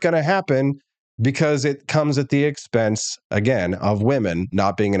is not going to happen because it comes at the expense, again, of women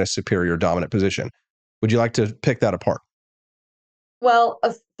not being in a superior dominant position. Would you like to pick that apart? Well,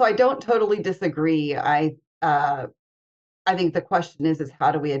 so I don't totally disagree. I think the question is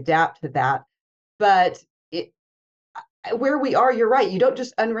how do we adapt to that? But where we are, you're right. You don't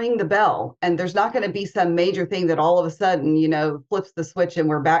just unring the bell, and there's not going to be some major thing that all of a sudden, flips the switch and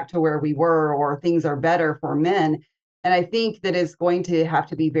we're back to where we were, or things are better for men. And I think that it's going to have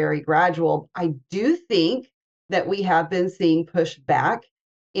to be very gradual. I do think that we have been seeing pushback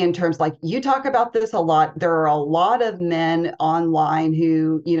in terms, like you talk about this a lot. There are a lot of men online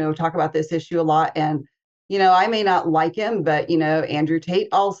who, talk about this issue a lot. And, I may not like him, but, Andrew Tate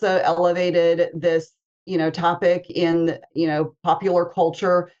also elevated this, topic in, popular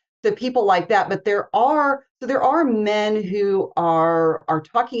culture. So people like that, but there are men who are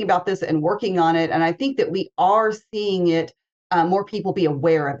talking about this and working on it. And I think that we are seeing it, more people be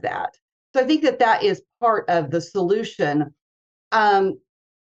aware of that. So I think that is part of the solution.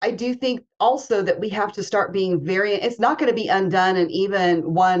 I do think also that we have to start being it's not going to be undone in even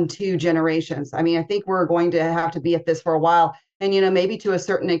 1-2 generations. I mean, I think we're going to have to be at this for a while. And, maybe to a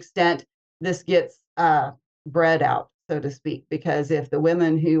certain extent, this gets bred out, so to speak, because if the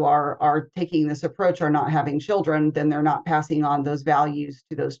women who are taking this approach are not having children, then they're not passing on those values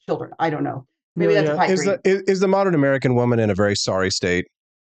to those children. I don't know. Maybe that's a pipe dream. Is the modern American woman in a very sorry state?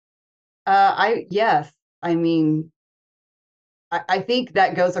 Yes. I mean, I think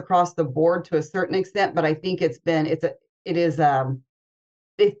that goes across the board to a certain extent, but I think it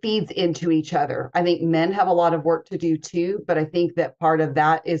feeds into each other. I think men have a lot of work to do too, but I think that part of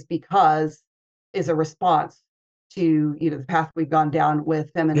that is a response to, the path we've gone down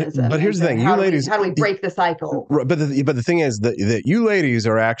with feminism. But here's the thing, how do we break the cycle? But the thing is that you ladies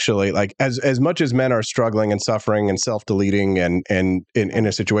are actually, like, as much as men are struggling and suffering and self-deleting and in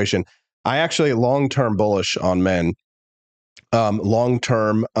a situation, I actually long-term bullish on men,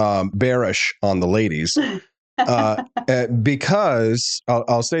 long-term bearish on the ladies, because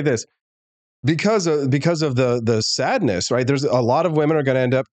I'll say this, because of the sadness, right? There's a lot of women are going to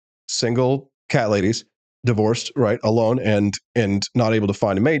end up single cat ladies, divorced, right, alone, and not able to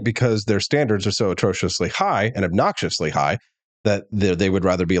find a mate because their standards are so atrociously high and obnoxiously high that they would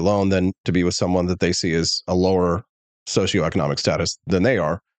rather be alone than to be with someone that they see as a lower socioeconomic status than they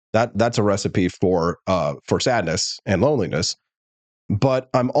are. That's a recipe for sadness and loneliness. But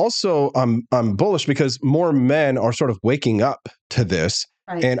I'm bullish because more men are sort of waking up to this.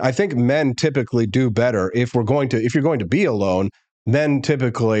 Right. And I think men typically do better if you're going to be alone. Men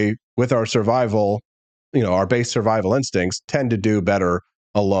typically, with our survival, our base survival instincts, tend to do better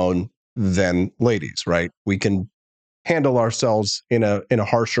alone than ladies, right? We can handle ourselves in a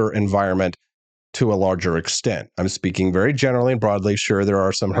harsher environment to a larger extent. I'm speaking very generally and broadly. Sure, there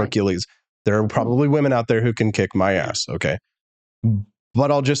are some Hercules. There are probably women out there who can kick my ass, okay?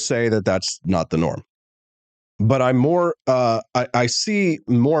 But I'll just say that that's not the norm. But I'm more, I see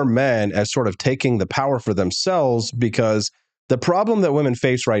more men as sort of taking the power for themselves, because the problem that women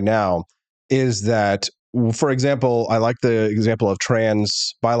face right now is that, for example, I like the example of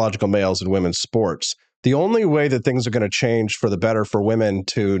trans biological males in women's sports. The only way that things are going to change for the better for women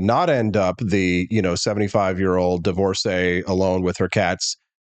to not end up the, 75-year-old divorcee alone with her cats,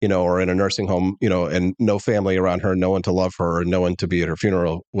 or in a nursing home, and no family around her, no one to love her, and no one to be at her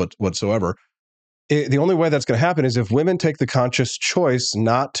funeral whatsoever. The only way that's going to happen is if women take the conscious choice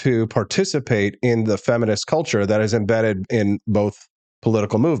not to participate in the feminist culture that is embedded in both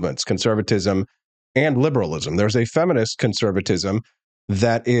political movements, conservatism and liberalism. There's a feminist conservatism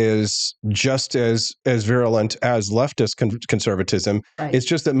that is just as virulent as leftist conservatism. Right. It's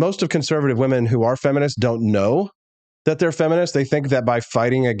just that most of conservative women who are feminists don't know that they're feminists. They think that by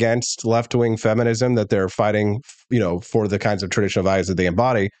fighting against left-wing feminism, that they're fighting, for the kinds of traditional values that they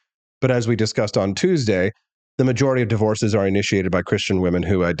embody. But as we discussed on Tuesday, the majority of divorces are initiated by Christian women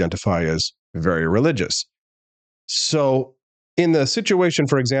who identify as very religious. So in the situation,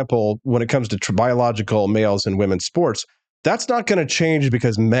 for example, when it comes to biological males in women's sports, that's not going to change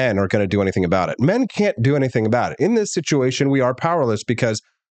because men aren't going to do anything about it. Men can't do anything about it. In this situation, we are powerless because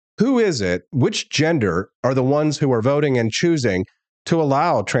who is it, which gender are the ones who are voting and choosing to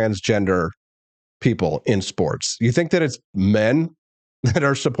allow transgender people in sports? You think that it's men that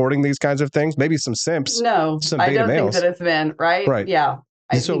are supporting these kinds of things? Maybe some simps. No, I don't think that it's men, right? Right. Yeah.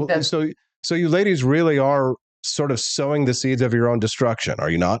 I think that. So you ladies really are sort of sowing the seeds of your own destruction,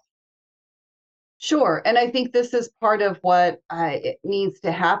 are you not? Sure. And I think this is part of what it needs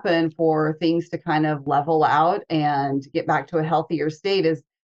to happen for things to kind of level out and get back to a healthier state.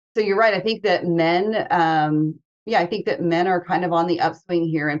 So you're right. I think that men, I think that men are kind of on the upswing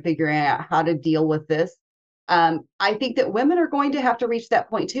here and figuring out how to deal with this. I think that women are going to have to reach that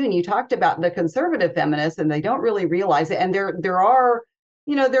point too. And you talked about the conservative feminists, and they don't really realize it. And there are,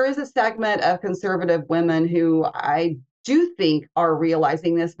 there is a segment of conservative women who I do think are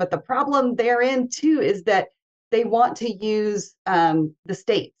realizing this. But the problem therein too is that they want to use the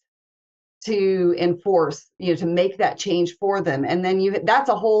state to enforce, to make that change for them. And then that's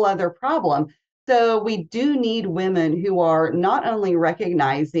a whole other problem. So we do need women who are not only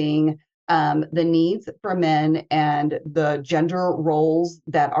recognizing the needs for men and the gender roles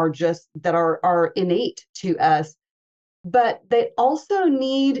that are innate to us, but they also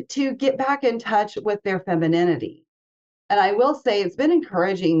need to get back in touch with their femininity. And I will say it's been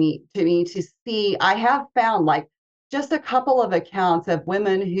encouraging to me to see, I have found like just a couple of accounts of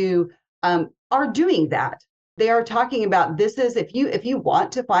women who are doing that. They are talking about this is, if you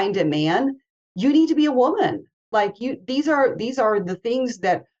want to find a man, you need to be a woman. Like these are the things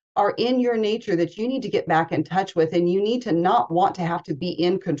that are in your nature that you need to get back in touch with, and you need to not want to have to be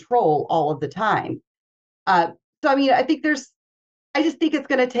in control all of the time. So I mean, I just think it's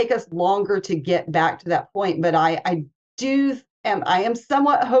going to take us longer to get back to that point, but I am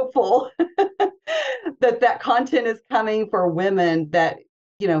somewhat hopeful that content is coming for women that,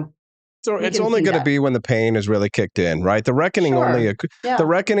 so it's only going to be when the pain is really kicked in, right? The reckoning the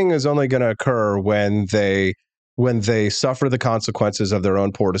reckoning is only going to occur when they suffer the consequences of their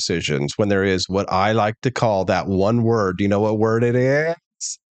own poor decisions, when there is what I like to call that one word. Do you know what word it is?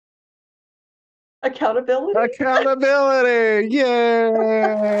 Accountability. Accountability. Yay.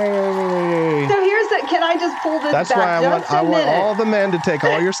 So can I just pull this back? That's why I want all the men to take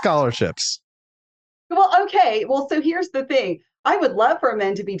all your scholarships. Well, okay. Well, so here's the thing. I would love for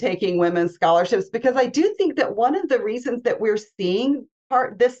men to be taking women's scholarships because I do think that one of the reasons that we're seeing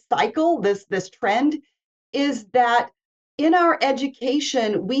this cycle, this trend, is that in our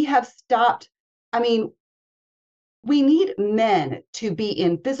education, we have stopped. I mean, we need men to be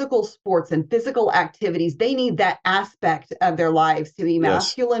in physical sports and physical activities. They need that aspect of their lives to be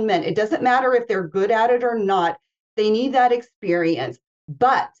masculine men. It doesn't matter if they're good at it or not. They need that experience.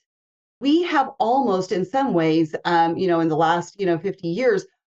 But we have almost, in some ways, in the last, 50 years,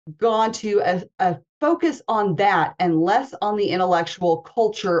 gone to a focus on that and less on the intellectual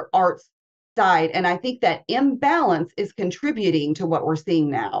culture arts side. And I think that imbalance is contributing to what we're seeing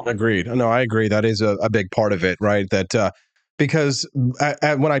now. Agreed. No, I agree. That is a big part of it, right? That because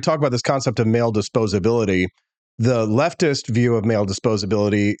when I talk about this concept of male disposability, the leftist view of male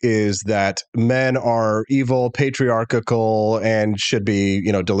disposability is that men are evil, patriarchal, and should be,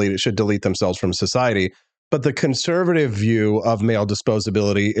 should delete themselves from society. But the conservative view of male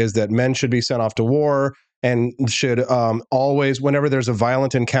disposability is that men should be sent off to war and should always, whenever there's a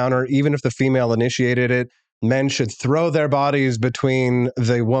violent encounter, even if the female initiated it, men should throw their bodies between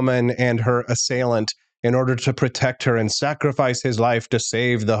the woman and her assailant in order to protect her and sacrifice his life to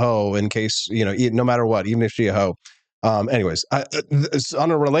save the hoe in case, no matter what, even if she a hoe. Anyways,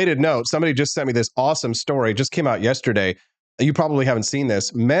 on a related note, somebody just sent me this awesome story. Just came out yesterday. You probably haven't seen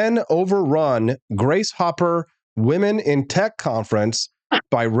this. Men overrun Grace Hopper Women in Tech Conference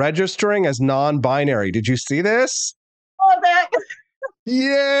by registering as non-binary. Did you see this? Oh, that.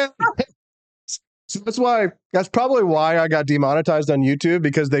 Yeah. So that's probably why I got demonetized on YouTube,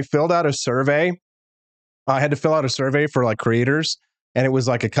 because they filled out a survey. I had to fill out a survey for like creators, and it was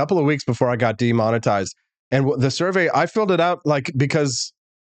like a couple of weeks before I got demonetized. And the survey, I filled it out like because,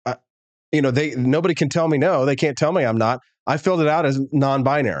 nobody can tell me no. They can't tell me I'm not. I filled it out as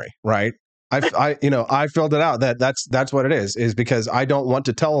non-binary, right? I filled it out that's what it is because I don't want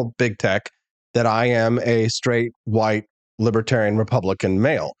to tell big tech that I am a straight white libertarian Republican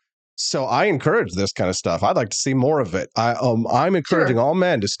male. So I encourage this kind of stuff. I'd like to see more of it. I'm encouraging all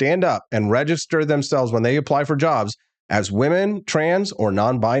men to stand up and register themselves when they apply for jobs as women, trans, or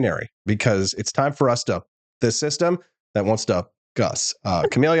non-binary, because it's time for us to this system that wants to Gus.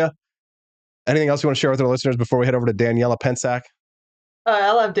 Camelia, anything else you want to share with our listeners before we head over to Daniela Pensack?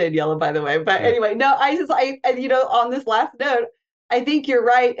 I love Daniela, by the way. But anyway, no, on this last note, I think you're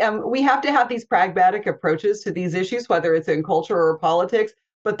right. We have to have these pragmatic approaches to these issues, whether it's in culture or politics.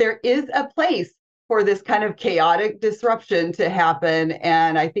 But there is a place for this kind of chaotic disruption to happen.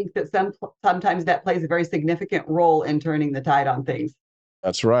 And I think that sometimes that plays a very significant role in turning the tide on things.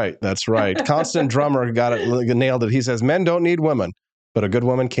 That's right. Constant Drummer got it, nailed it. He says, men don't need women, but a good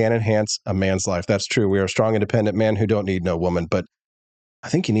woman can enhance a man's life. That's true. We are strong, independent men who don't need no woman, but I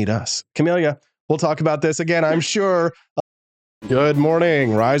think you need us. Camelia, we'll talk about this again, I'm sure. Good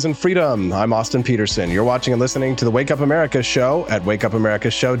morning, Rise and Freedom. I'm Austin Peterson. You're watching and listening to the Wake Up America show at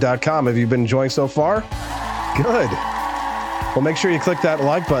wakeupAmericaShow.com. Have you been enjoying so far? Good. Well, make sure you click that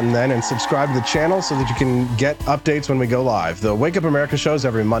like button then and subscribe to the channel so that you can get updates when we go live. The Wake Up America show is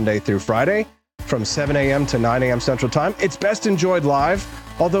every Monday through Friday from 7 a.m. to 9 a.m. Central Time. It's best enjoyed live,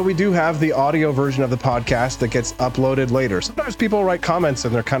 although we do have the audio version of the podcast that gets uploaded later. Sometimes people write comments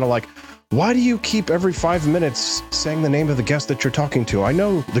and they're kind of like, why do you keep every 5 minutes saying the name of the guest that you're talking to? I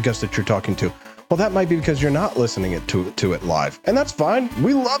know the guest that you're talking to. Well, that might be because you're not listening to it live. And that's fine.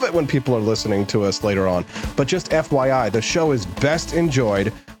 We love it when people are listening to us later on. But just FYI, the show is best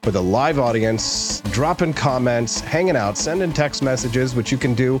enjoyed with a live audience, dropping comments, hanging out, sending text messages, which you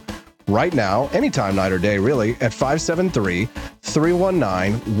can do right now, anytime, night or day, really, at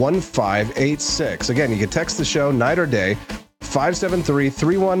 573-319-1586. Again, you can text the show night or day,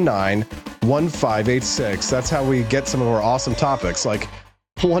 573-319-1586. That's how we get some of our awesome topics. Like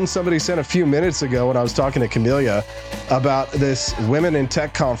one somebody sent a few minutes ago when I was talking to Camelia about this Women in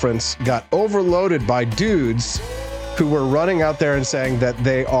Tech conference got overloaded by dudes who were running out there and saying that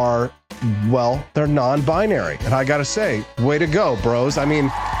they are, they're non-binary. And I got to say, way to go, bros. I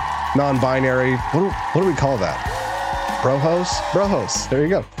mean, non-binary, what do we call that? Brohos. There you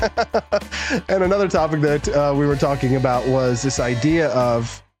go. And another topic that we were talking about was this idea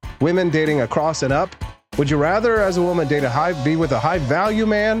of women dating across and up. Would you rather, as a woman, be with a high value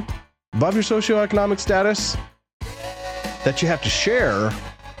man above your socioeconomic status that you have to share,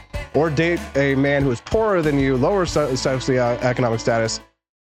 or date a man who is poorer than you, lower socioeconomic status,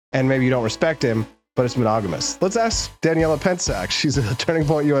 and maybe you don't respect him, but it's monogamous? Let's ask Daniela Pensack. She's a Turning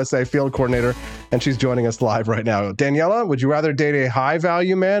Point USA field coordinator, and she's joining us live right now. Daniela, would you rather date a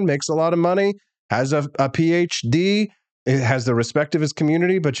high-value man, makes a lot of money, has a PhD, has the respect of his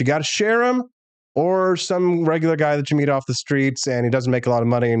community, but you got to share him, or some regular guy that you meet off the streets and he doesn't make a lot of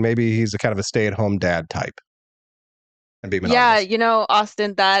money and maybe he's a kind of a stay-at-home dad type and be Yeah, monogamous?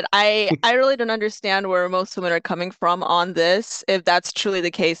 Austin, that I really don't understand where most women are coming from on this. If that's truly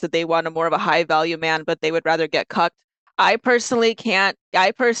the case, that they want a more of a high value man, but they would rather get cucked. I personally can't.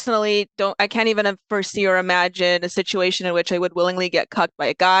 I personally don't. I can't even foresee or imagine a situation in which I would willingly get cucked by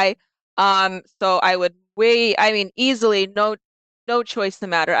a guy. So I would I mean, easily, no choice in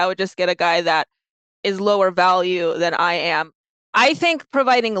the matter. I would just get a guy that is lower value than I am. I think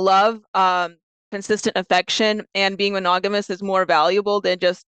providing love, consistent affection, and being monogamous is more valuable than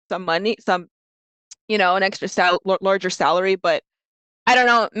just some money, an extra larger salary. But I don't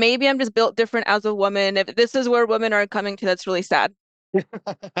know. Maybe I'm just built different as a woman. If this is where women are coming to, that's really sad.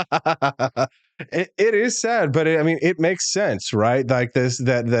 It is sad, but I mean, it makes sense, right? Like this,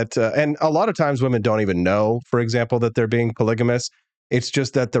 and a lot of times women don't even know, for example, that they're being polygamous. It's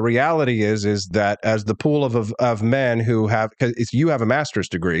just that the reality is that as the pool of men who have, because you have a master's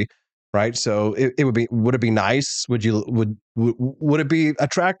degree, right? So would it be nice? Would it be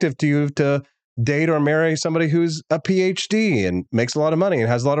attractive to you to date or marry somebody who's a PhD and makes a lot of money and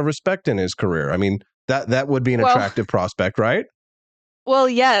has a lot of respect in his career? I mean, that would be an Well, attractive prospect, right? well,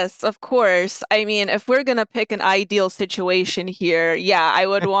 yes, of course. I mean, if we're gonna pick an ideal situation here, yeah, I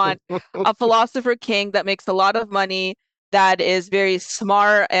would want a philosopher king that makes a lot of money, that is very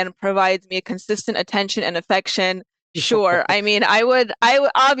smart and provides me a consistent attention and affection. Sure. I mean, I would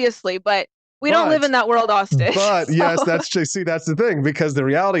obviously, but we don't live But in that world, Austin. but yes, So, that's the thing, because the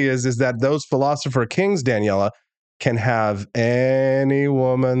reality is that those philosopher kings, Daniela, can have any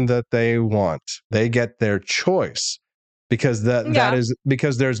woman that they want. They get their choice because that yeah. is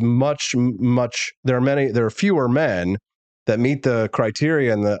because there are fewer men that meet the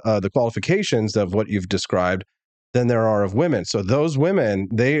criteria and the qualifications of what you've described than there are of women. So those women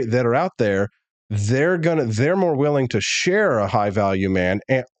that are out there, they're more willing to share a high value man,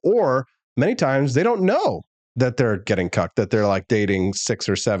 or many times they don't know that they're getting cucked, that they're like dating 6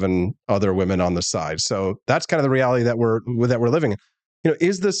 or 7 other women on the side. So that's kind of the reality that we're living in.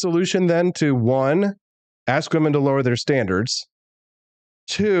 Is the solution then to, one, ask women to lower their standards,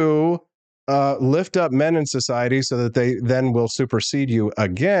 two, lift up men in society so that they then will supersede you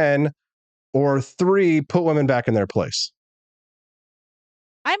again, or three, put women back in their place?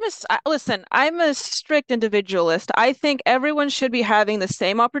 Listen, I'm a strict individualist. I think everyone should be having the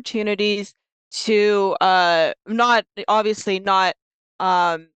same opportunities to not obviously not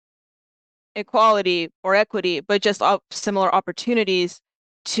um equality or equity, but just similar opportunities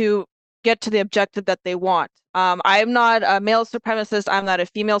to get to the objective that they want. I'm not a male supremacist. I'm not a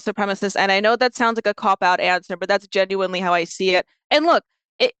female supremacist. And I know that sounds like a cop-out answer, but that's genuinely how I see it. And look,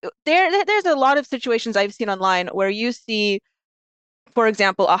 there's a lot of situations I've seen online where you see, for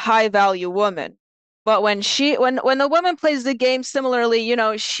example, a high value woman. But when the woman plays the game similarly,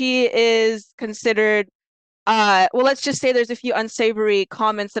 she is considered well, let's just say there's a few unsavory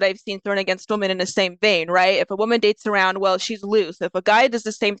comments that I've seen thrown against women in the same vein, right? If a woman dates around, well, she's loose. If a guy does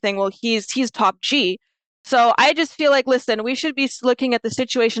the same thing, well, he's top G. So I just feel like, listen, we should be looking at the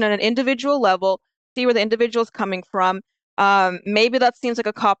situation at an individual level, see where the individual's coming from. Maybe that seems like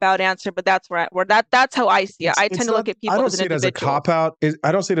a cop-out answer, but that's how I see it. I tend It's to look not. at I people don't as an see it as a individual. cop out.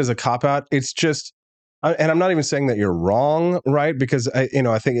 I don't see it as a cop out. It's just, and I'm not even saying that you're wrong, right? Because I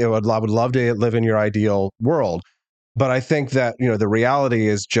think I would love to live in your ideal world, but I think that the reality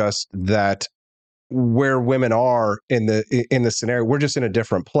is just that where women are in the scenario, we're just in a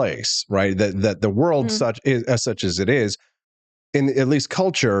different place, right? That the world Mhm. such as it is, in at least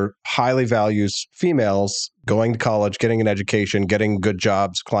culture, highly values females going to college, getting an education, getting good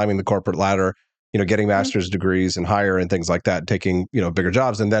jobs, climbing the corporate ladder, getting Mhm. master's degrees and higher and things like that, taking, bigger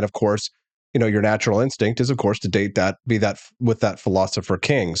jobs. And then of course, your natural instinct is of course to date that, be that with that philosopher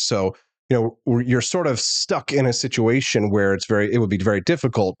king. So, you're sort of stuck in a situation where it would be very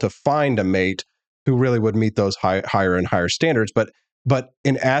difficult to find a mate who really would meet those higher and higher standards. But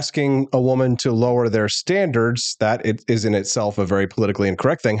in asking a woman to lower their standards, that it is in itself a very politically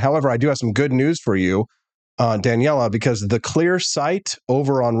incorrect thing. However, I do have some good news for you, Daniela, because the Clear site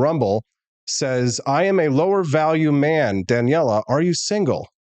over on Rumble says, I am a lower value man. Daniela, are you single?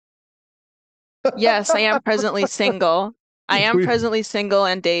 Yes, I am presently single. I am We, presently single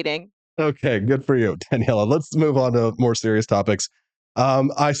and dating. okay, good for you, Daniela. Let's move on to more serious topics.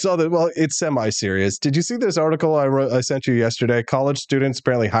 I saw that, well, it's semi-serious. Did you see this article I sent you yesterday? College students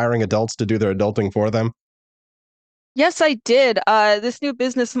apparently hiring adults to do their adulting for them. Yes, I did. This new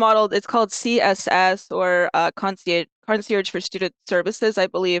business model, it's called CSS, or concierge for student services, I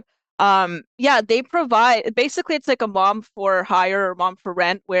believe. Yeah, they provide, basically it's like a mom for hire or mom for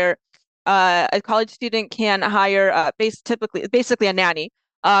rent, where a college student can hire basically a nanny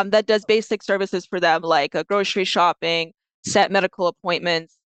that does basic services for them, like grocery shopping, set medical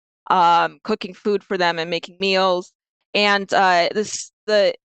appointments, cooking food for them and making meals. And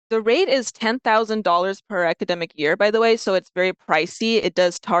the rate is $10,000 per academic year, by the way, so it's very pricey. It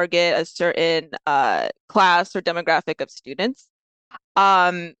does target a certain class or demographic of students.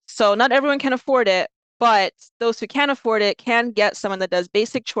 So not everyone can afford it, but those who can afford it can get someone that does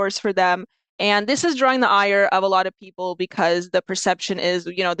basic chores for them. And this is drawing the ire of a lot of people because the perception is,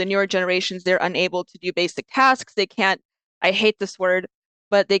 the newer generations, they're unable to do basic tasks. They can't, I hate this word,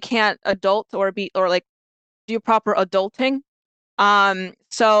 but they can't adult or like do proper adulting.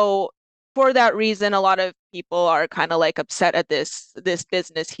 So for that reason, a lot of people are kind of like upset at this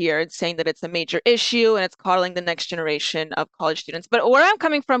business here and saying that it's a major issue and it's coddling the next generation of college students. But where I'm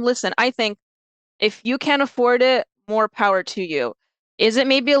coming from, listen, I think if you can't afford it, more power to you. Is it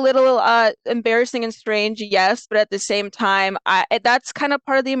maybe a little embarrassing and strange? Yes, but at the same time, that's kind of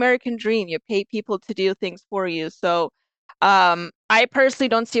part of the American dream. You pay people to do things for you. So I personally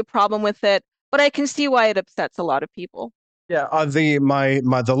don't see a problem with it, but I can see why it upsets a lot of people. Yeah,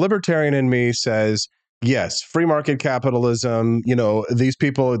 the libertarian in me says yes, free market capitalism. These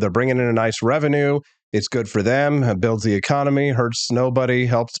people, they're bringing in a nice revenue. It's good for them. It builds the economy, hurts nobody,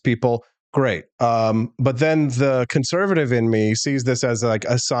 helps people. Great. But then the conservative in me sees this as like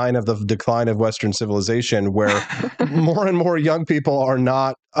a sign of the decline of Western civilization, where more and more young people are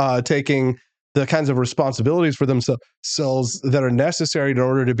not taking the kinds of responsibilities for themselves that are necessary in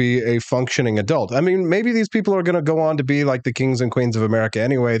order to be a functioning adult. I mean, maybe these people are going to go on to be like the kings and queens of America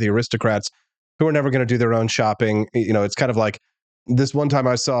anyway, the aristocrats who are never going to do their own shopping. It's kind of like this one time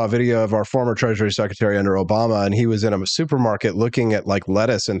I saw a video of our former Treasury Secretary under Obama, and he was in a supermarket looking at like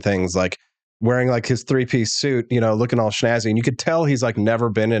lettuce and things, like wearing like his 3-piece suit, looking all snazzy. And you could tell he's like never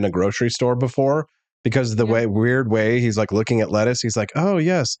been in a grocery store before because of the weird way he's like looking at lettuce. He's like, oh,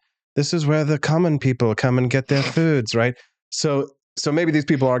 yes, this is where the common people come and get their foods, right? So maybe these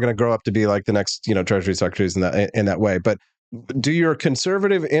people are going to grow up to be like the next, Treasury secretaries in that way. But do your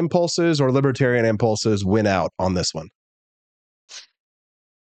conservative impulses or libertarian impulses win out on this one?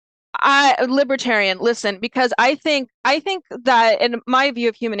 Libertarian, listen, because I think that, and my view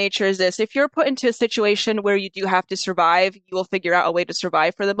of human nature is this: if you're put into a situation where you do have to survive, you will figure out a way to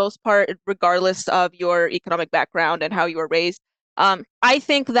survive for the most part, regardless of your economic background and how you were raised. I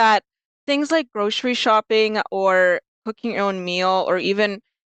think that things like grocery shopping or cooking your own meal, or even,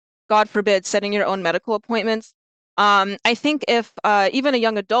 God forbid, setting your own medical appointments. I think if even a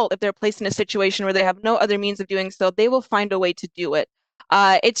young adult, if they're placed in a situation where they have no other means of doing so, they will find a way to do it.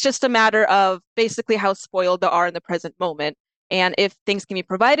 It's just a matter of basically how spoiled they are in the present moment, and if things can be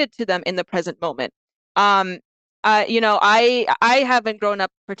provided to them in the present moment. I haven't grown up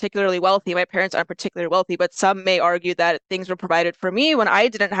particularly wealthy. My parents aren't particularly wealthy, but some may argue that things were provided for me when I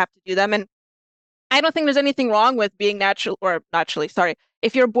didn't have to do them. And I don't think there's anything wrong with being naturally, sorry.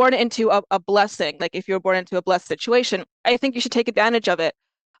 If you're born into a blessing, like if you're born into a blessed situation, I think you should take advantage of it.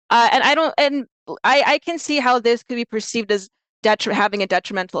 And I can see how this could be perceived as having a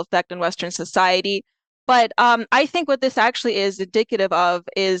detrimental effect on Western society. But I think what this actually is indicative of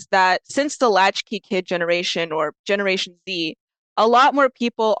is that since the latchkey kid generation or Generation Z, a lot more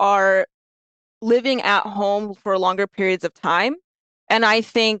people are living at home for longer periods of time. And I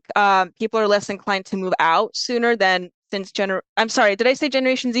think people are less inclined to move out sooner than I'm sorry, did I say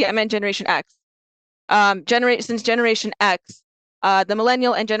Generation Z? I meant Generation X. Since Generation X, the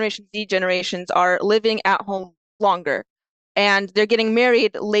millennial and Generation Z generations are living at home longer, and they're getting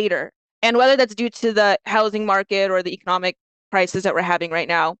married later. And whether that's due to the housing market or the economic crisis that we're having right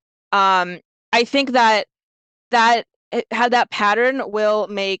now, I think that pattern will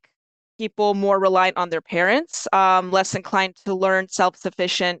make people more reliant on their parents, less inclined to learn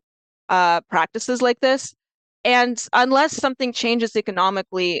self-sufficient practices like this. And unless something changes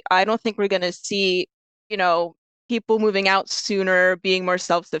economically, I don't think we're going to see, people moving out sooner, being more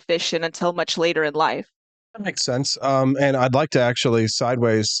self-sufficient until much later in life. That makes sense. And I'd like to actually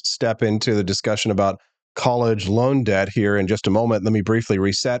sideways step into the discussion about college loan debt here in just a moment. Let me briefly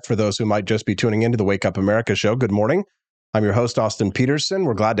reset for those who might just be tuning into the Wake Up America show. Good morning. I'm your host, Austin Peterson.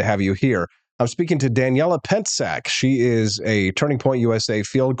 We're glad to have you here. I'm speaking to Daniela Pentsack. She is a Turning Point USA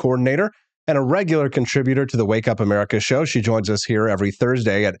field coordinator and a regular contributor to the Wake Up America show. She joins us here every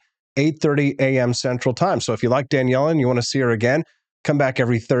Thursday at 8:30 a.m. Central Time. So if you like Daniela and you want to see her again, come back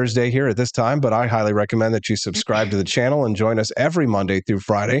every Thursday here at this time. But I highly recommend that you subscribe to the channel and join us every Monday through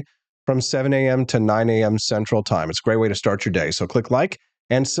Friday from 7 a.m. to 9 a.m. Central Time. It's a great way to start your day. So click like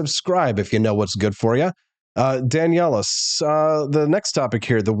and subscribe if you know what's good for you. Daniela, the next topic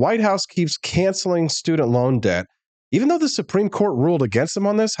here. The White House keeps canceling student loan debt. Even though the Supreme Court ruled against them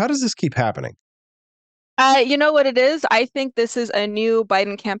on this, how does this keep happening? You know what it is? I think this is a new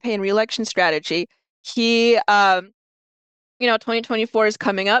Biden campaign reelection strategy. He, 2024 is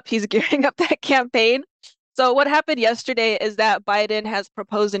coming up. He's gearing up that campaign. So what happened yesterday is that Biden has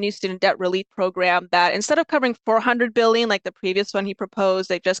proposed a new student debt relief program that instead of covering 400 billion like the previous one he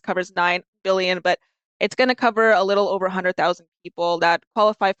proposed, it just covers 9 billion, but it's going to cover a little over 100,000 people that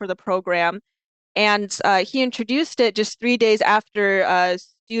qualify for the program. And he introduced it just 3 days after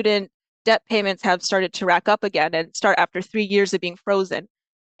student debt payments have started to rack up again and start after 3 years of being frozen.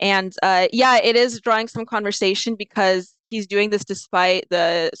 And yeah, it is drawing some conversation because he's doing this despite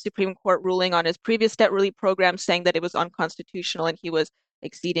the Supreme Court ruling on his previous debt relief program saying that it was unconstitutional and he was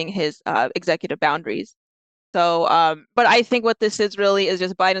exceeding his executive boundaries. So, but I think what this is really is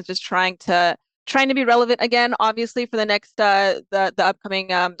just Biden's just trying to be relevant again, obviously for the next the upcoming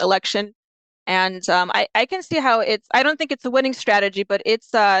election. And I can see how I don't think it's a winning strategy, but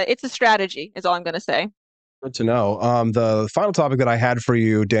it's a strategy is all I'm going to say. Good to know. The final topic that I had for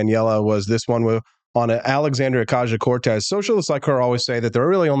you, Daniela, was this one on Alexandria Ocasio-Cortez. Socialists like her always say that they're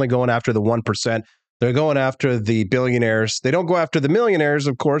really only going after the 1%. They're going after the billionaires. They don't go after the millionaires,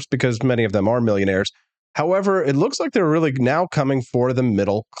 of course, because many of them are millionaires. However, it looks like they're really now coming for the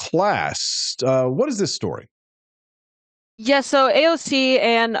middle class. What is this story? Yeah, so AOC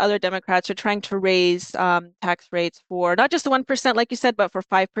and other Democrats are trying to raise tax rates for not just the 1%, like you said, but for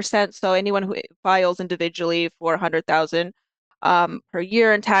 5%. So anyone who files individually for 100,000 per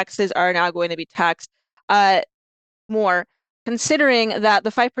year in taxes are now going to be taxed more, considering that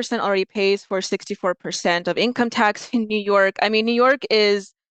the 5% already pays for 64% of income tax in New York. I mean,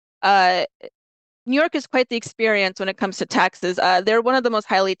 uh, New York is quite the experience when it comes to taxes. They're one of the most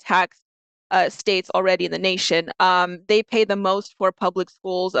highly taxed states already in the nation. They pay the most for public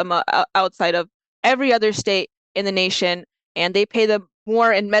schools outside of every other state in the nation, and they pay the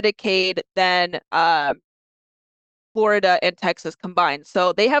more in Medicaid than Florida and Texas combined.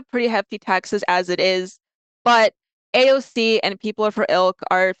 So they have pretty hefty taxes as it is. But AOC and people of her ilk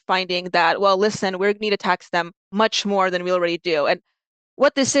are finding that, well, listen, we need to tax them much more than we already do. And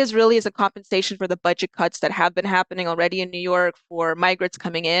what this is really is a compensation for the budget cuts that have been happening already in New York for migrants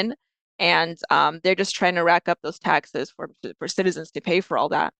coming in. And they're just trying to rack up those taxes for citizens to pay for all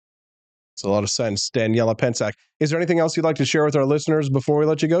that. It's a lot of sense. Daniela Pensack, is there anything else you'd like to share with our listeners before we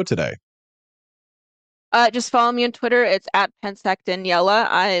let you go today? Just follow me on Twitter. It's at Pensack Daniela.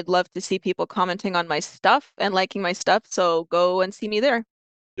 I'd love to see people commenting on my stuff and liking my stuff. So go and see me there.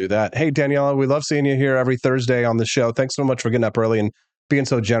 Do that. Hey, Daniela, we love seeing you here every Thursday on the show. Thanks so much for getting up early and being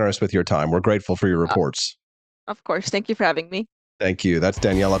so generous with your time. We're grateful for your reports. Of course. Thank you for having me. Thank you. That's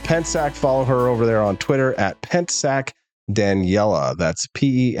Daniela Pensack. Follow her over there on Twitter at Pensack Daniela. That's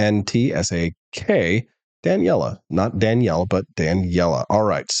Pentsak Daniela, not Danielle, but Daniela. All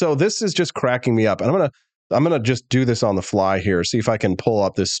right. So this is just cracking me up. And I'm gonna just do this on the fly here. See if I can pull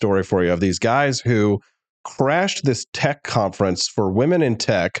up this story for you of these guys who crashed this tech conference for women in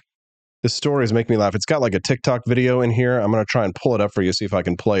tech. This story is making me laugh. It's got like a TikTok video in here. I'm going to try and pull it up for you, see if I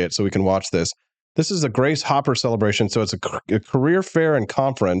can play it so we can watch this. This is a Grace Hopper celebration. So it's a career fair and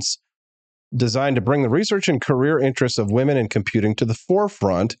conference designed to bring the research and career interests of women in computing to the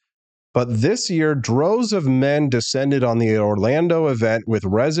forefront. But this year, droves of men descended on the Orlando event with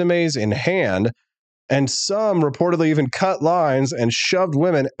resumes in hand, and some reportedly even cut lines and shoved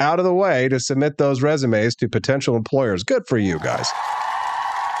women out of the way to submit those resumes to potential employers. Good for you guys.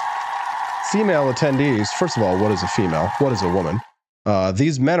 Female attendees, first of all, what is a female? What is a woman?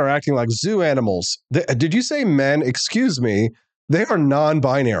 These men are acting like zoo animals. Did you say men? Excuse me. They are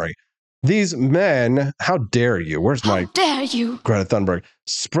non-binary. These men, how dare you? How dare you? Greta Thunberg,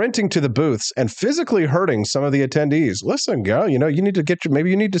 sprinting to the booths and physically hurting some of the attendees. Listen, girl, you need to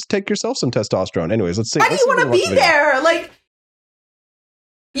maybe you need to take yourself some testosterone. Anyways, let's see. Why do you want to be there? Like,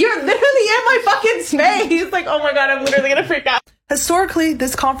 you're literally in my fucking space. Like, oh my God, I'm literally going to freak out. Historically,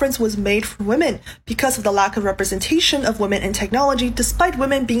 this conference was made for women because of the lack of representation of women in technology, despite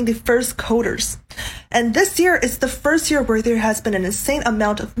women being the first coders. And this year is the first year where there has been an insane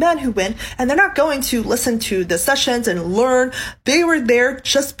amount of men who win, and they're not going to listen to the sessions and learn. They were there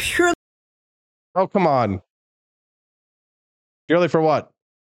just purely. Oh, come on. Purely for what?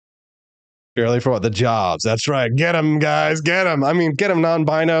 Purely for what? The jobs. That's right. Get them, guys. Get them. I mean, get them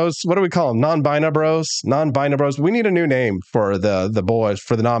non-binos. What do we call them? Non-bino bros? Non-bino bros. We need a new name for the boys,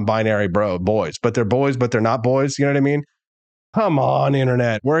 for the non-binary boys. But they're boys, but they're not boys. You know what I mean? Come on,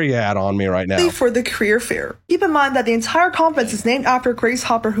 internet. Where are you at on me right now? For the career fair. Keep in mind that the entire conference is named after Grace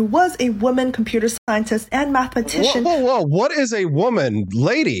Hopper, who was a woman computer scientist and mathematician. Whoa. What is a woman?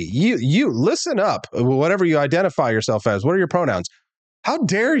 Lady, you listen up. Whatever you identify yourself as, what are your pronouns? How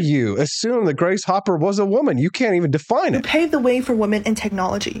dare you assume that Grace Hopper was a woman? You can't even define it. Who paved the way for women in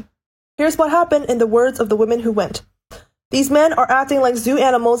technology. Here's what happened in the words of the women who went. These men are acting like zoo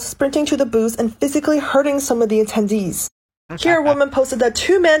animals, sprinting to the booths and physically hurting some of the attendees. Here, a woman posted that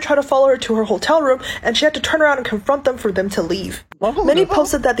 2 men tried to follow her to her hotel room, and she had to turn around and confront them for them to leave. Many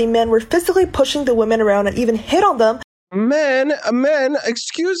posted that the men were physically pushing the women around and even hit on them. Men,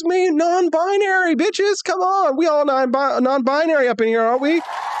 excuse me, non-binary bitches, come on. We all non-binary up in here, aren't we?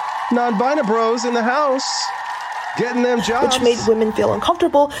 Non-binary bros in the house, getting them jobs. Which made women feel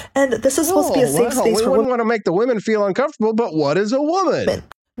uncomfortable, and this is supposed to be a safe space for women. We wouldn't want to make the women feel uncomfortable, but what is a woman?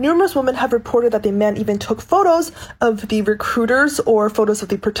 Numerous women have reported that the men even took photos of the recruiters or photos of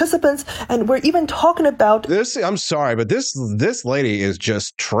the participants, and we're even talking about this. I'm sorry, but this lady is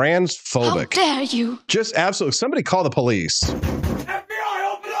just transphobic. How dare you? Just absolutely. Somebody call the police.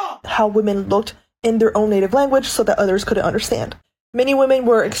 FBI, open up! How women looked in their own native language so that others couldn't understand. Many women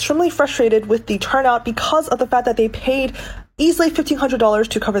were extremely frustrated with the turnout because of the fact that they paid easily $1,500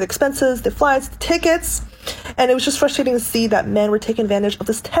 to cover the expenses, the flights, the tickets, and it was just frustrating to see that men were taking advantage of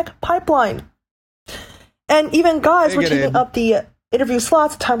this tech pipeline. And even guys were taking up the interview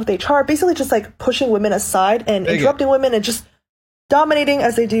slots, time with HR, basically just like pushing women aside and interrupting women and just dominating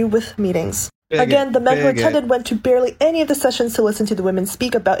as they do with meetings. Again, the men who attended went to barely any of the sessions to listen to the women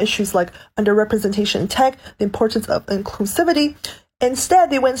speak about issues like underrepresentation in tech, the importance of inclusivity. Instead,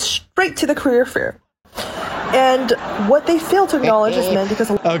 they went straight to the career fair. And what they failed to acknowledge is men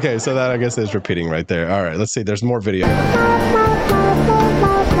because... Okay, so that I guess is repeating right there. All right, let's see. There's more video.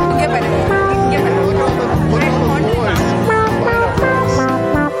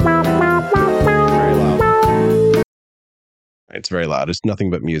 It's very loud. It's nothing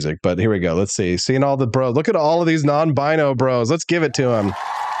but music. But here we go. Let's see. Seeing all the bros. Look at all of these non-bino bros. Let's give it to them.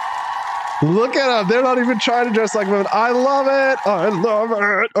 Look at them. They're not even trying to dress like women. I love it. I love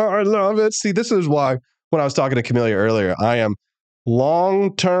it. I love it. See, this is why when I was talking to Camellia earlier, I am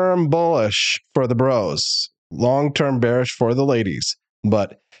long-term bullish for the bros, long-term bearish for the ladies.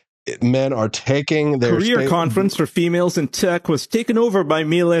 But men are taking their career conference for females in tech was taken over by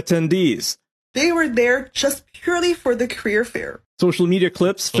male attendees. They were there just purely for the career fair. Social media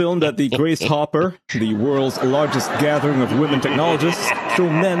clips filmed at the Grace Hopper, the world's largest gathering of women technologists, show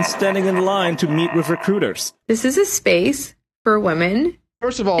men standing in line to meet with recruiters. This is a space for women.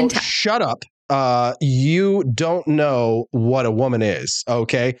 First of all, shut up. You don't know what a woman is,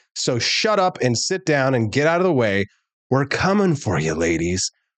 okay? So shut up and sit down and get out of the way. We're coming for you,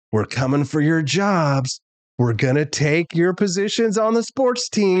 ladies. We're coming for your jobs. We're going to take your positions on the sports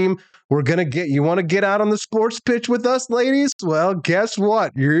team. We're going to get, you want to get out on the sports pitch with us, ladies? Well, guess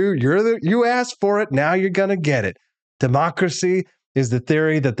what? You asked for it. Now you're going to get it. Democracy is the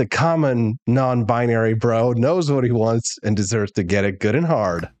theory that the common non-binary bro knows what he wants and deserves to get it good and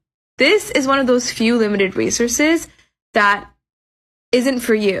hard. This is one of those few limited resources that isn't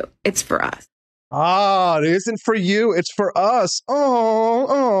for you. It's for us. Ah, it isn't for you. It's for us.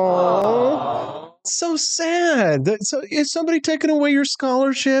 Oh. So sad. So is somebody taking away your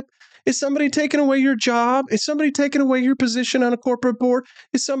scholarship? Is somebody taking away your job? Is somebody taking away your position on a corporate board?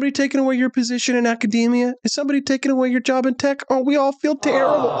 Is somebody taking away your position in academia? Is somebody taking away your job in tech? Oh, we all feel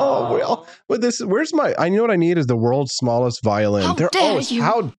terrible. Oh, well, where's my, I know what I need is the world's smallest violin. How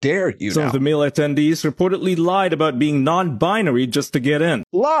dare you? Some of the male attendees reportedly lied about being non-binary just to get in.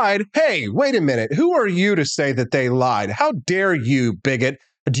 Lied? Hey, wait a minute. Who are you to say that they lied? How dare you, bigot?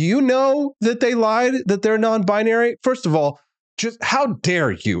 Do you know that they lied, that they're non-binary? First of all, just how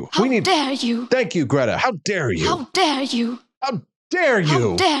dare you? How dare you? Thank you, Greta. How dare you? How dare you? How dare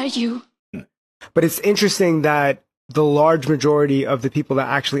you? How dare you? But it's interesting that the large majority of the people that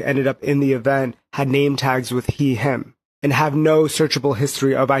actually ended up in the event had name tags with he, him, and have no searchable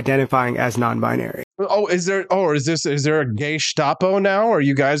history of identifying as non-binary. Is there a gay Gestapo now? Are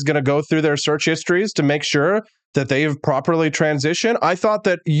you guys going to go through their search histories to make sure that they've properly transitioned? I thought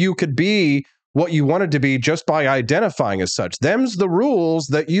that you could be what you wanted to be just by identifying as such. Them's the rules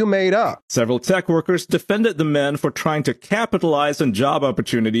that you made up. Several tech workers defended the men for trying to capitalize on job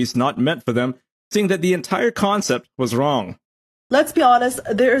opportunities not meant for them, saying that the entire concept was wrong. Let's be honest,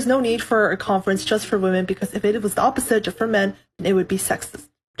 there is no need for a conference just for women, because if it was the opposite, just for men, then it would be sexist.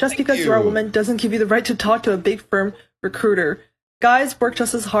 Just because you are a woman doesn't give you the right to talk to a big firm recruiter. Guys work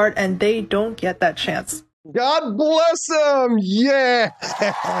just as hard and they don't get that chance. God bless them. Yes.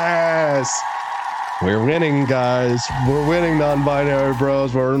 We're winning, guys. We're winning, non-binary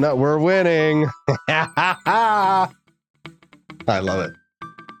bros. We're winning. I love it.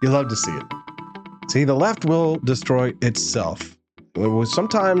 You love to see it. See, the left will destroy itself.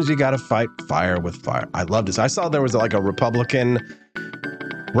 Sometimes you got to fight fire with fire. I love this. I saw there was like a Republican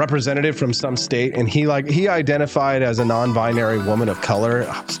representative from some state, and he identified as a non-binary woman of color.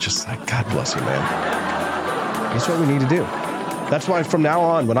 I was just like, God bless you, man. That's what we need to do. That's why from now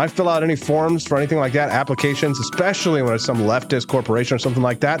on, when I fill out any forms for anything like that, applications, especially when it's some leftist corporation or something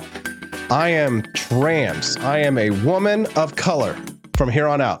like that, I am trans. I am a woman of color from here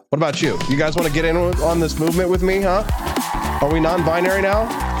on out. What about you? You guys want to get in on this movement with me, huh? Are we non-binary now?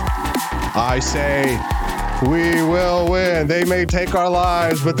 I say we will win. They may take our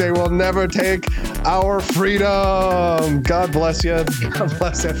lives, but they will never take our freedom. God bless you. God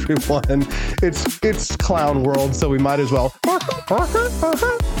bless everyone. It's clown world, so we might as well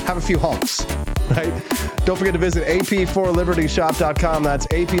have a few honks, right? Don't forget to visit ap4libertyshop.com. That's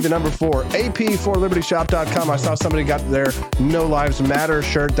AP the number 4, ap4libertyshop.com. I saw somebody got their No Lives Matter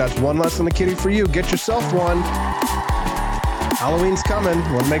shirt. That's one less than the kitty for you. Get yourself one. Halloween's coming.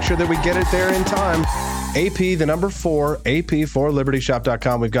 Want to make sure that we get it there in time. AP the number 4,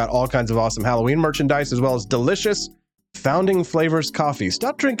 ap4libertyshop.com. We've got all kinds of awesome Halloween merchandise, as well as delicious Founding Flavors coffee.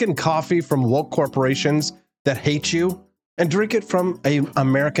 Stop drinking coffee from woke corporations that hate you and drink it from an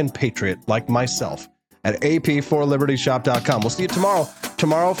American patriot like myself at ap4libertyshop.com. We'll see you tomorrow.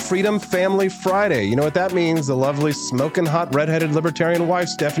 Tomorrow, Freedom Family Friday. You know what that means? The lovely smoking hot redheaded libertarian wife,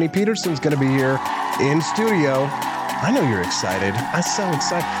 Stephanie Peterson's going to be here in studio. I know you're excited. I'm so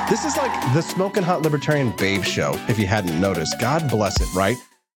excited. This is like the Smoking Hot Libertarian Babe Show, if you hadn't noticed. God bless it, right?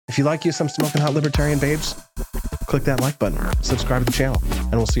 If you like you some Smoking Hot Libertarian Babes, click that like button, subscribe to the channel,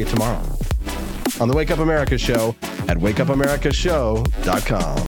 and we'll see you tomorrow on the Wake Up America Show at wakeupAmericaShow.com.